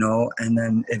 and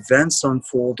then events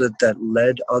unfolded that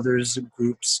led others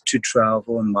groups to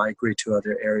travel and migrate to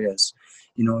other areas.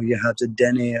 You have the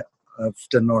Dene of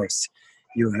the North.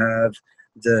 You have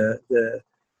the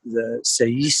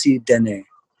Seisi Dene.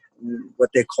 What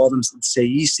they call them,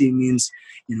 Seisi means,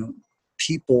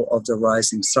 people of the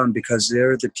rising sun, because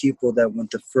they're the people that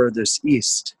went the furthest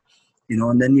east.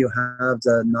 And then you have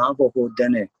the Navajo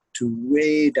Dene, to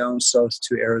way down south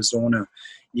to Arizona.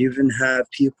 You even have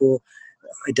people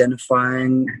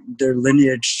identifying their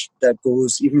lineage that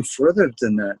goes even further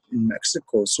than that in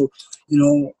Mexico. So,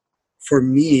 for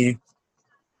me,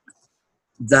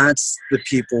 that's the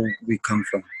people we come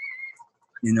from,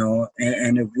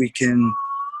 and if we can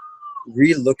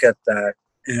relook at that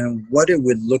and what it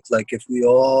would look like if we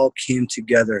all came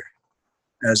together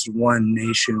as one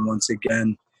nation once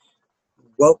again,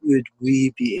 what would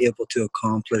we be able to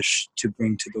accomplish to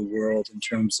bring to the world in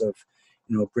terms of,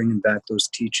 bringing back those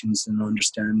teachings and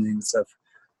understandings of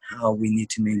how we need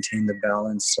to maintain the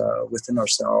balance within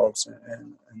ourselves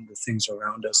and the things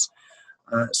around us.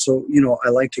 So, I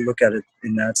like to look at it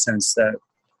in that sense, that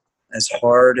as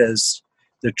hard as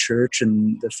the church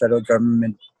and the federal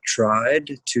government tried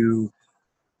to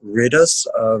rid us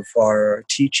of our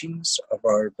teachings, of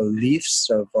our beliefs,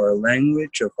 of our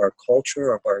language, of our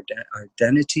culture, of our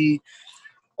identity,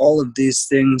 all of these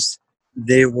things,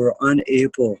 they were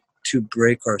unable to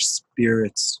break our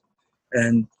spirits.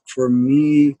 And for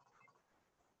me,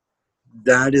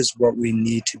 that is what we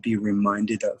need to be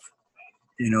reminded of.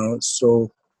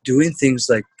 So doing things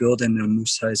like building a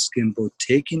Musai Skimbo,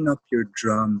 taking up your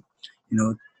drum,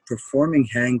 performing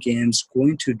hand games,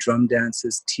 going to drum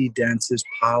dances, tea dances,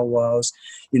 powwows,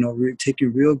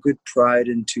 taking real good pride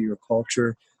into your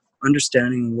culture,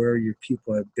 understanding where your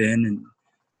people have been, and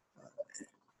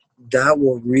that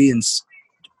will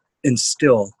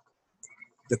instill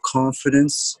the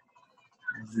confidence,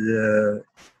 the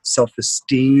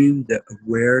self-esteem, the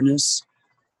awareness,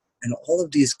 and all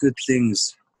of these good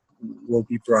things will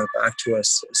be brought back to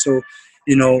us. So,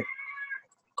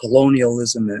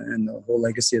 colonialism and the whole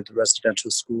legacy of the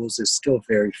residential schools is still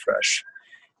very fresh.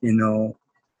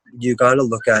 You got to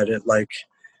look at it like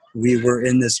we were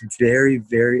in this very,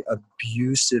 very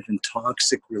abusive and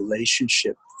toxic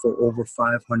relationship for over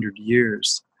 500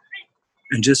 years.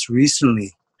 And just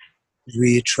recently,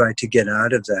 we tried to get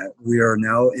out of that. We are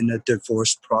now in a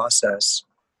divorce process.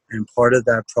 And part of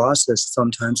that process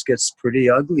sometimes gets pretty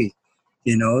ugly.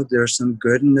 There's some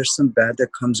good and there's some bad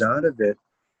that comes out of it.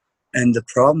 And the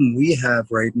problem we have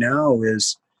right now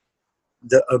is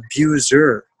the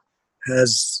abuser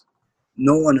has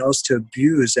no one else to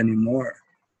abuse anymore,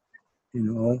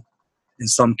 in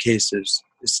some cases.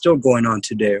 It's still going on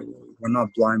today. We're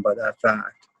not blind by that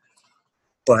fact.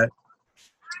 But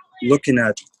looking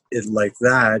at it like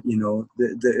that,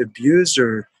 the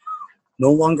abuser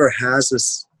no longer has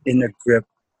us in a grip,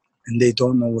 and they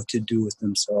don't know what to do with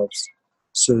themselves.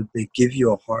 So they give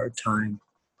you a hard time.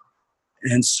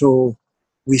 And so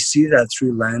we see that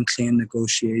through land claim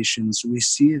negotiations. We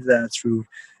see that through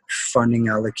funding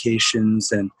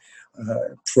allocations and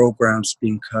programs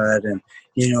being cut, and,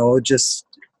 just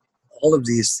all of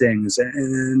these things.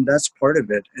 And that's part of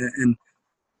it. And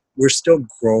we're still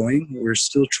growing. We're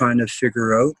still trying to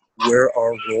figure out where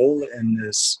our role in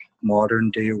this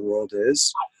modern day world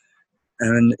is.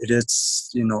 And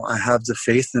it's, I have the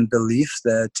faith and belief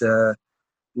that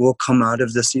we'll come out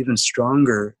of this even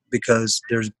stronger, because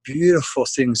there's beautiful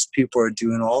things people are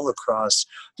doing all across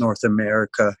North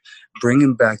America,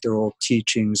 bringing back their old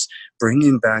teachings,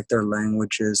 bringing back their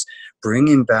languages,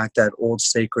 bringing back that old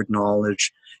sacred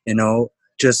knowledge.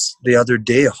 Just the other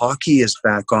day, hockey is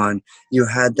back on. You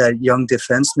had that young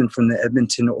defenseman from the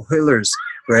Edmonton Oilers,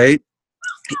 right?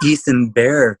 Ethan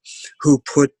Bear, who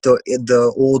put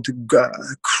the old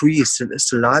Cree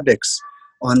syllabics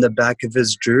on the back of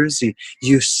his jersey.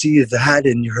 You see that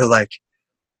and you're like,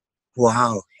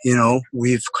 wow,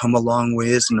 we've come a long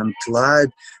ways, and I'm glad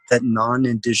that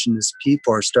non-Indigenous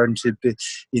people are starting to be,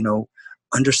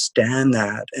 understand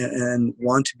that and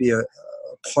want to be a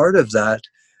part of that.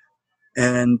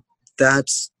 And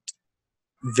that's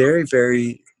very,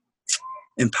 very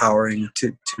empowering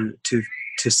to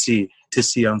see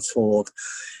unfold.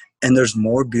 And there's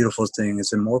more beautiful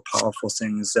things and more powerful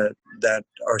things that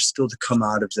are still to come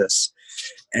out of this.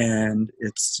 And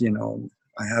it's,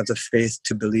 I have the faith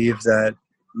to believe that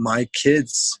my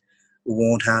kids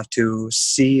won't have to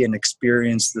see and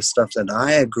experience the stuff that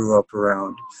I grew up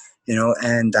around,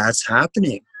 and that's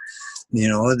happening.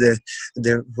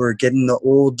 We're getting the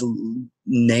old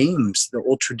names, the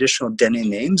old traditional Dene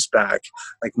names back.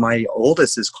 Like my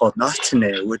oldest is called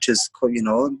Natane, which is,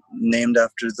 named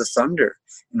after the thunder,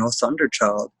 thunder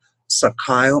child.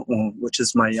 Sakayo, which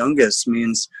is my youngest,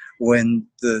 means when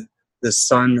the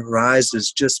sun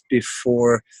rises just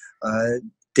before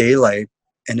daylight,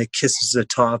 and it kisses the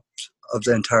top of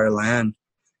the entire land,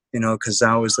 because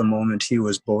that was the moment he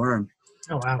was born.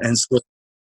 Oh, wow. And so,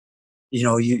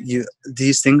 you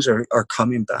these things are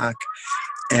coming back,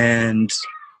 and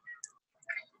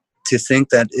to think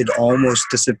that it almost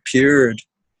disappeared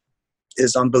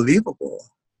is unbelievable,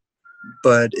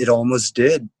 but it almost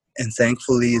did. And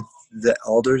thankfully, the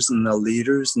elders and the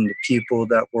leaders and the people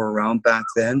that were around back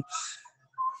then,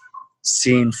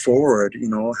 seeing forward,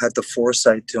 had the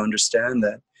foresight to understand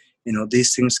that,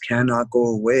 these things cannot go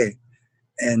away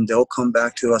and they'll come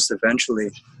back to us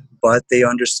eventually. But they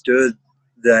understood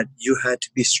that you had to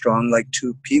be strong like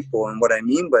two people. And what I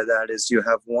mean by that is you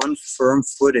have one firm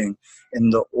footing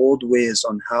in the old ways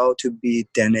on how to be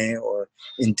Dene or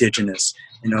indigenous,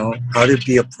 how to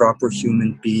be a proper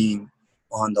human being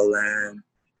on the land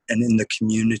and in the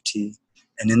community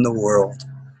and in the world,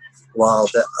 while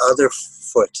the other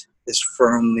foot is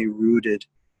firmly rooted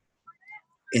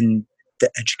in the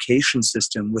education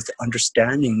system with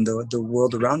understanding the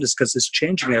world around us, because it's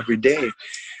changing every day.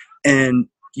 And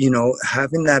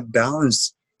having that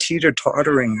balance,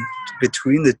 teeter-tottering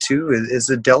between the two is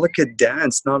a delicate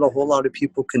dance. Not a whole lot of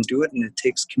people can do it, and it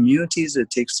takes communities,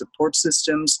 it takes support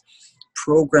systems,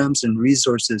 programs, and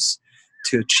resources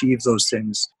to achieve those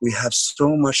things. We have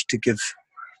so much to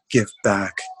give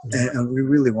back, and we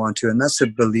really want to. And that's the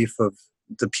belief of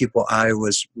the people I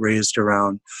was raised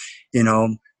around.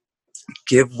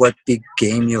 Give what big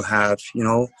game you have,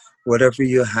 whatever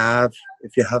you have.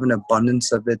 If you have an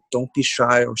abundance of it, don't be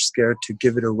shy or scared to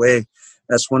give it away.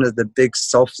 That's one of the big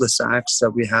selfless acts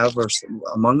that we have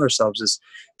among ourselves, is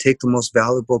take the most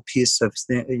valuable piece of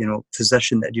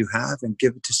possession that you have and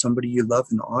give it to somebody you love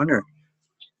and honor.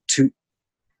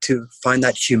 To find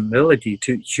that humility,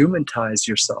 to humanize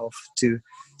yourself, to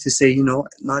say,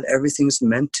 not everything's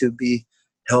meant to be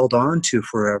held on to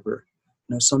forever.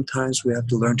 Sometimes we have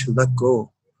to learn to let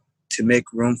go, to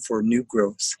make room for new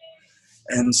growth.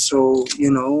 And so,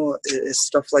 it's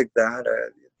stuff like that.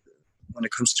 When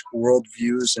it comes to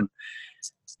worldviews and,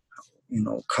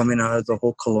 coming out of the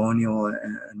whole colonial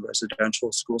and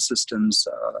residential school systems,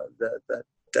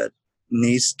 that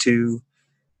needs to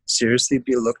seriously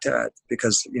be looked at,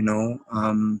 because,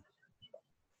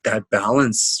 that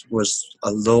balance was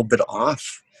a little bit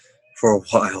off for a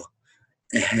while.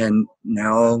 And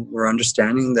now we're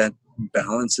understanding that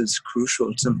balance is crucial.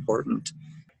 It's important.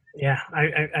 Yeah,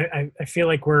 I feel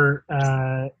like we're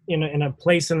in a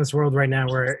place in this world right now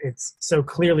where it's so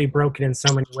clearly broken in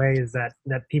so many ways that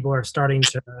people are starting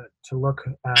to look,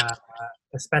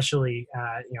 especially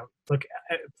look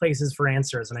at places for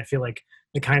answers. And I feel like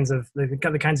the kinds of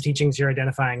teachings you're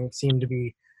identifying seem to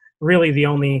be really the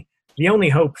only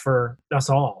hope for us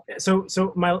all.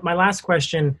 So my last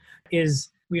question is,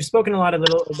 we've spoken a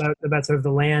little about sort of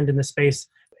the land and the space,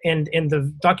 and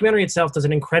the documentary itself does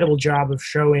an incredible job of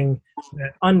showing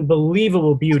the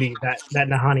unbelievable beauty that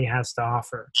Nahanni has to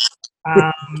offer.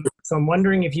 So I'm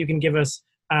wondering if you can give us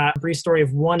a brief story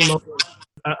of one moment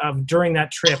of during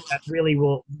that trip that really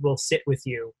will sit with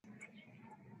you.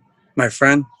 My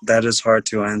friend, that is hard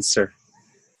to answer.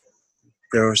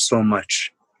 There was so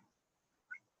much,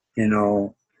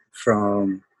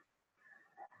 from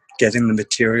getting the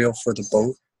material for the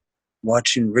boat,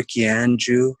 watching Ricky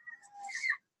Andrew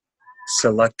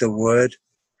select the wood,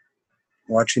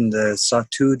 watching the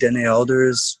Satu Dene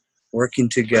elders working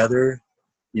together,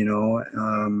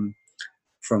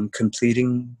 from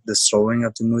completing the sewing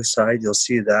of the moose hide. You'll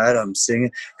see that. I'm seeing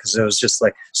it because there was just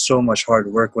like so much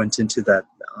hard work went into that.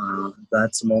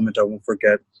 That's a moment I won't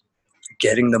forget.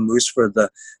 Getting the moose for the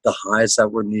hides that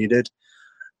were needed,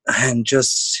 and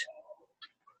just,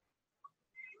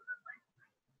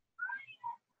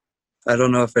 I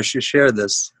don't know if I should share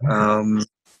this.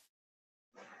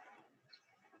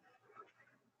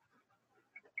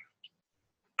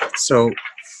 So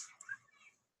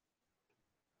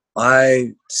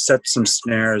I set some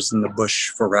snares in the bush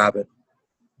for rabbit.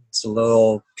 It's a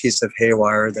little piece of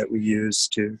haywire that we use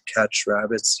to catch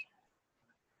rabbits.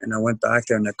 And I went back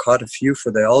there and I caught a few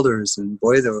for the elders, and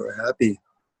boy, they were happy.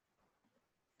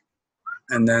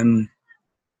 And then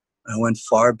I went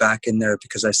far back in there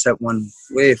because I set one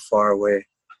way far away.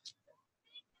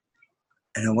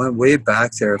 And I went way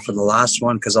back there for the last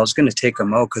one because I was going to take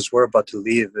them out because we're about to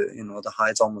leave. The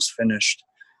hide's almost finished.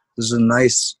 This is a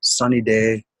nice sunny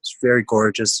day. It's very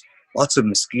gorgeous. Lots of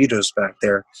mosquitoes back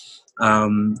there,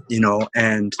 and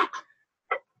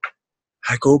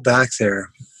I go back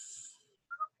there.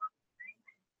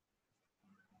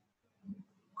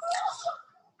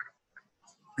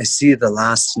 I see the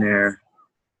last snare.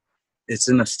 It's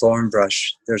in a thorn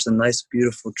brush. There's a nice,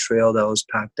 beautiful trail that was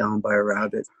packed down by a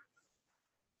rabbit.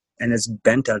 And it's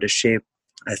bent out of shape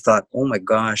I thought, oh my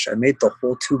gosh, I made the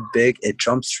hole too big. It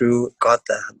jumped through, got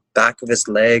the back of his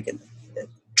leg, and it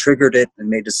triggered it and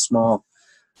made it small.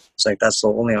 It's like, that's the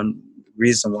only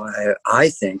reason why I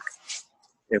think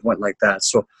it went like that.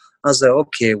 So I was like,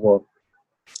 okay, well,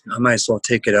 I might as well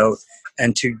take it out.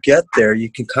 And to get there,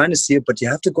 you can kind of see it, but you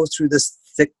have to go through this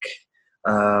thick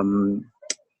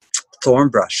thorn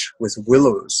brush with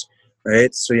willows,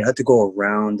 right? So you had to go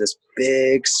around this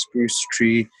big spruce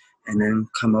tree and then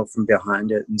come out from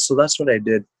behind it. And so that's what I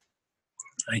did.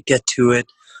 I get to it.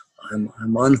 I'm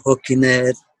unhooking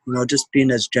it, just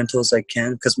being as gentle as I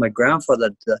can, because my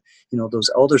grandfather, those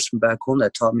elders from back home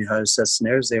that taught me how to set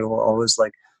snares, they were always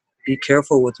like, be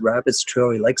careful with Rabbit's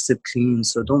trail. He likes it clean,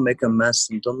 so don't make a mess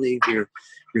and don't leave your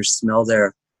smell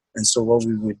there. And so what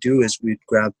we would do is we'd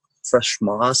grab fresh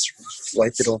moss,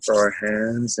 wipe it over our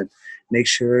hands, and make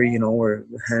sure, we're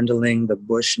handling the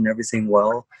bush and everything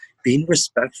well. Being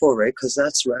respectful, right? Because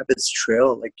that's Rabbit's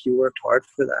trail. Like, you worked hard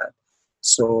for that.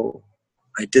 So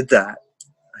I did that.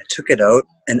 I took it out,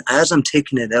 and as I'm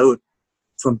taking it out,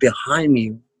 from behind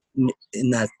me in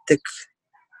that thick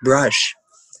brush,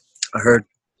 I heard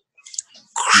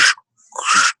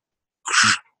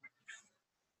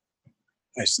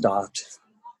I stopped.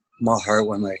 My heart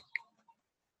went like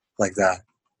that.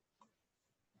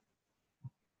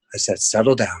 I said,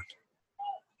 settle down.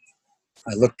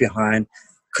 I looked behind,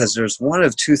 because there's one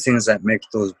of two things that make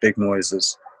those big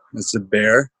noises. It's a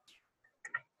bear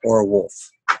or a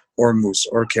wolf or a moose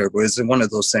or a caribou. It's one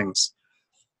of those things.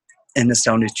 And it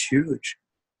sounded huge.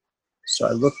 So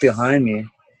I looked behind me,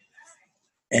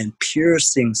 and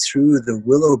piercing through the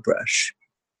willow brush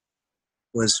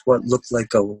was what looked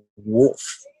like a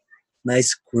wolf.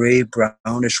 Nice gray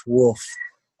brownish wolf,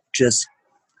 just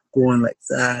going like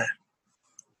that.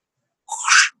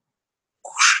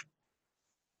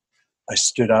 I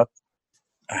stood up.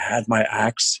 I had my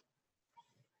axe.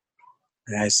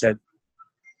 And I said,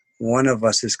 one of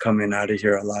us is coming out of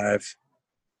here alive.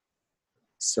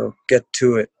 So get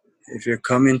to it. If you're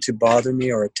coming to bother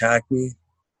me or attack me,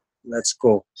 let's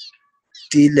go.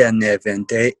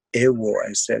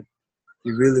 I said,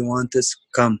 you really want this?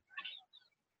 Come.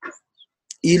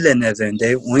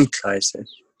 I said,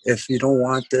 if you don't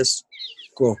want this,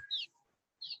 go.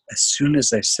 As soon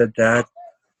as I said that,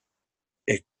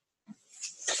 it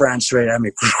pranced right at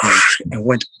me and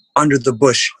went under the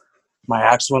bush. My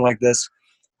axe went like this.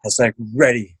 I was like,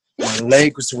 ready. My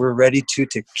legs were ready to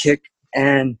kick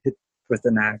and hit with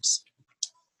an axe.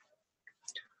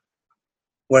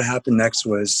 What happened next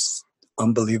was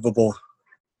unbelievable.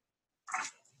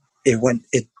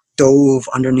 It dove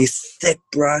underneath thick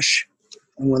brush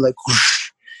and went like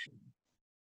whoosh.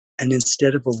 And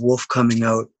instead of a wolf coming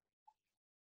out,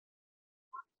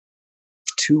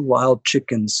 2 wild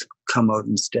chickens come out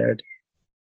instead.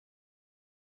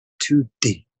 2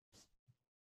 deep.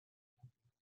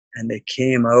 And they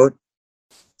came out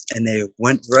and they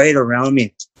went right around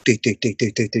me. Tick, tick, tick,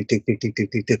 tick, tick, tick, tick, tick, tick,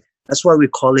 tick, tick, tick. That's why we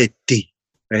call it D,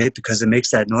 right? Because it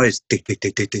makes that noise. Tick, tick,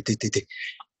 tick, tick, tick, tick, tick, tick.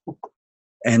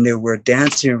 And they were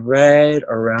dancing right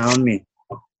around me.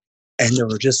 And they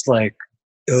were just like,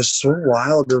 it was so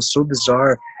wild. It was so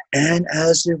bizarre. And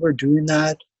as they were doing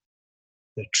that,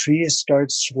 the trees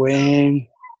started swaying.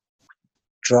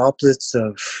 Droplets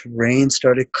of rain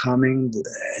started coming,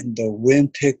 and the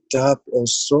wind picked up. It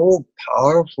was so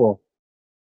powerful.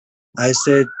 I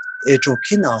said, I'm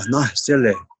not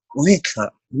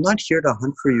here to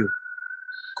hunt for you.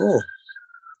 Go.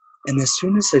 And as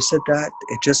soon as I said that,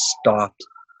 it just stopped.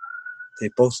 They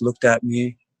both looked at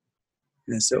me,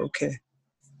 and I said, okay,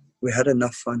 we had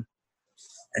enough fun.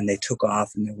 And they took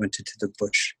off, and they went into the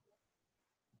bush.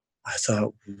 I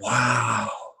thought,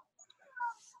 wow.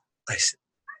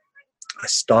 I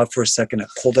stopped for a second. I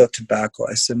pulled out tobacco.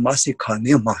 I said, Masi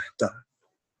Kanima,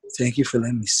 thank you for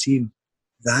letting me see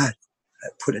that. I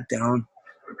put it down.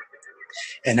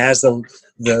 And as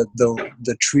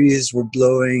the trees were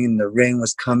blowing and the rain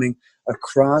was coming,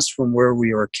 across from where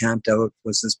we were camped out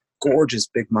was this gorgeous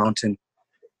big mountain.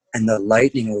 And the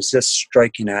lightning was just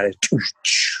striking at it.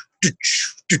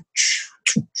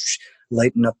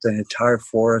 Lighting up the entire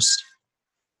forest.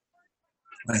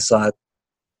 I thought,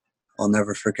 I'll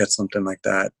never forget something like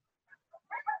that.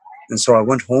 And so I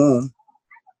went home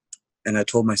and I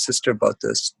told my sister about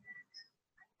this.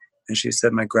 And she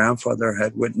said my grandfather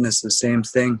had witnessed the same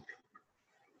thing.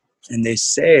 And they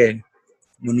say,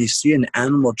 when you see an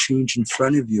animal change in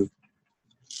front of you,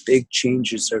 big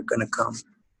changes are going to come.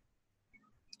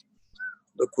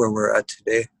 Look where we're at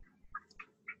today.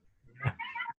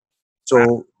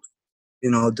 So,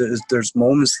 there's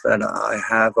moments that I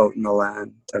have out in the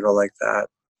land that are like that.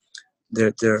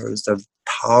 There's a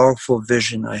powerful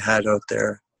vision I had out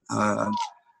there.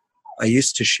 I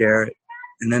used to share it,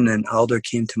 and then an elder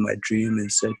came to my dream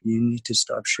and said, "You need to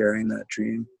stop sharing that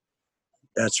dream.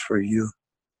 That's for you."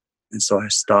 And so I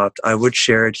stopped. I would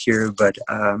share it here, but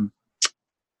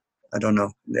I don't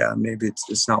know. Yeah, maybe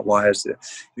it's not wise.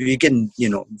 You get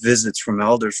visits from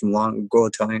elders from long ago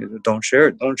telling you, "Don't share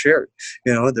it, don't share it."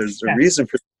 There's a reason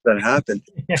for that happen.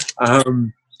 Yeah.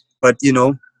 But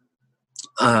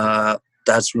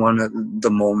that's one of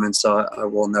the moments I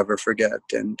will never forget,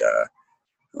 and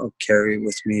I'll carry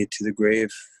with me to the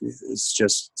grave. It's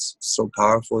just so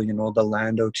powerful. The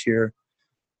land out here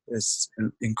is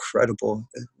incredible.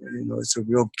 It's a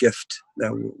real gift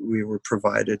that we were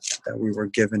provided, that we were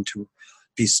given to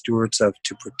be stewards of,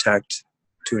 to protect,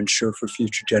 to ensure for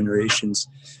future generations.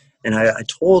 And I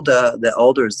told the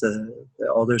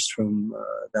elders from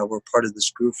that were part of this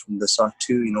group from the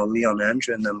Sahtu, Leon,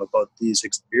 Andrew, and them about these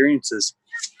experiences.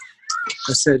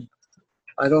 I said,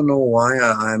 I don't know why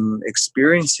I'm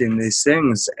experiencing these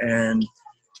things, and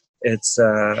it's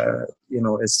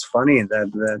it's funny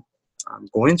that I'm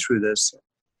going through this.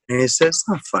 And he said, it's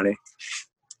not funny.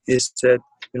 He said,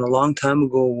 a long time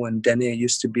ago when Dene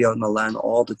used to be out in the land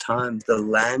all the time, the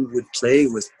land would play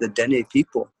with the Dene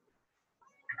people.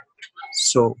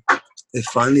 So they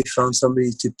finally found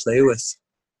somebody to play with.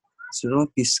 So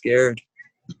don't be scared.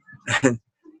 And,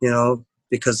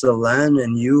 because the land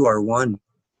and you are one.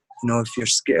 If you're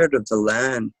scared of the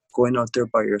land, going out there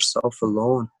by yourself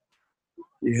alone,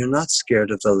 you're not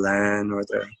scared of the land or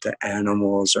the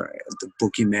animals or the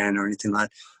boogeyman or anything like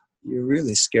that. You're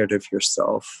really scared of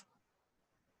yourself.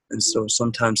 And so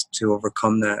sometimes to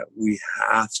overcome that, we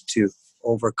have to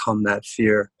overcome that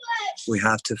fear. We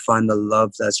have to find the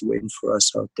love that's waiting for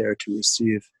us out there to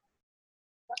receive.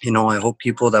 I hope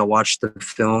people that watch the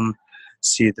film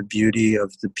see the beauty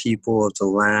of the people, of the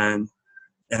land,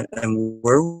 and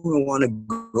where we want to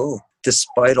go.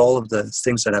 Despite all of the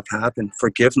things that have happened,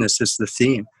 forgiveness is the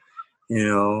theme,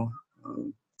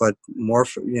 but more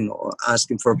for,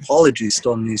 asking for apologies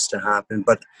still needs to happen.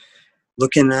 But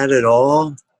looking at it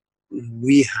all,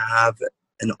 we have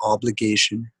an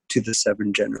obligation to the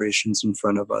 7 generations in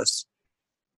front of us.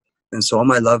 And so all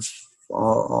my love,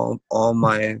 all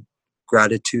my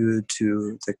gratitude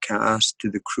to the cast, to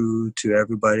the crew, to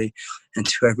everybody, and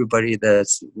to everybody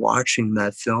that's watching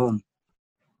that film.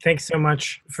 Thanks so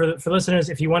much. For listeners,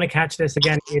 if you want to catch this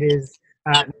again, it is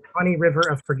Funny River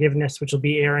of Forgiveness, which will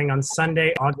be airing on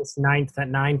Sunday, August 9th at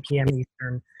 9 p.m.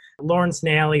 Eastern. Lawrence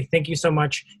Nally, thank you so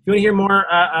much. If you want to hear more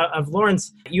of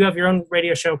Lawrence, you have your own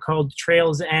radio show called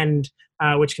Trails End,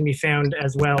 which can be found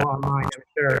as well online, I'm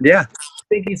sure. Yeah.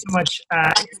 Thank you so much,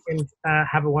 and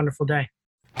have a wonderful day.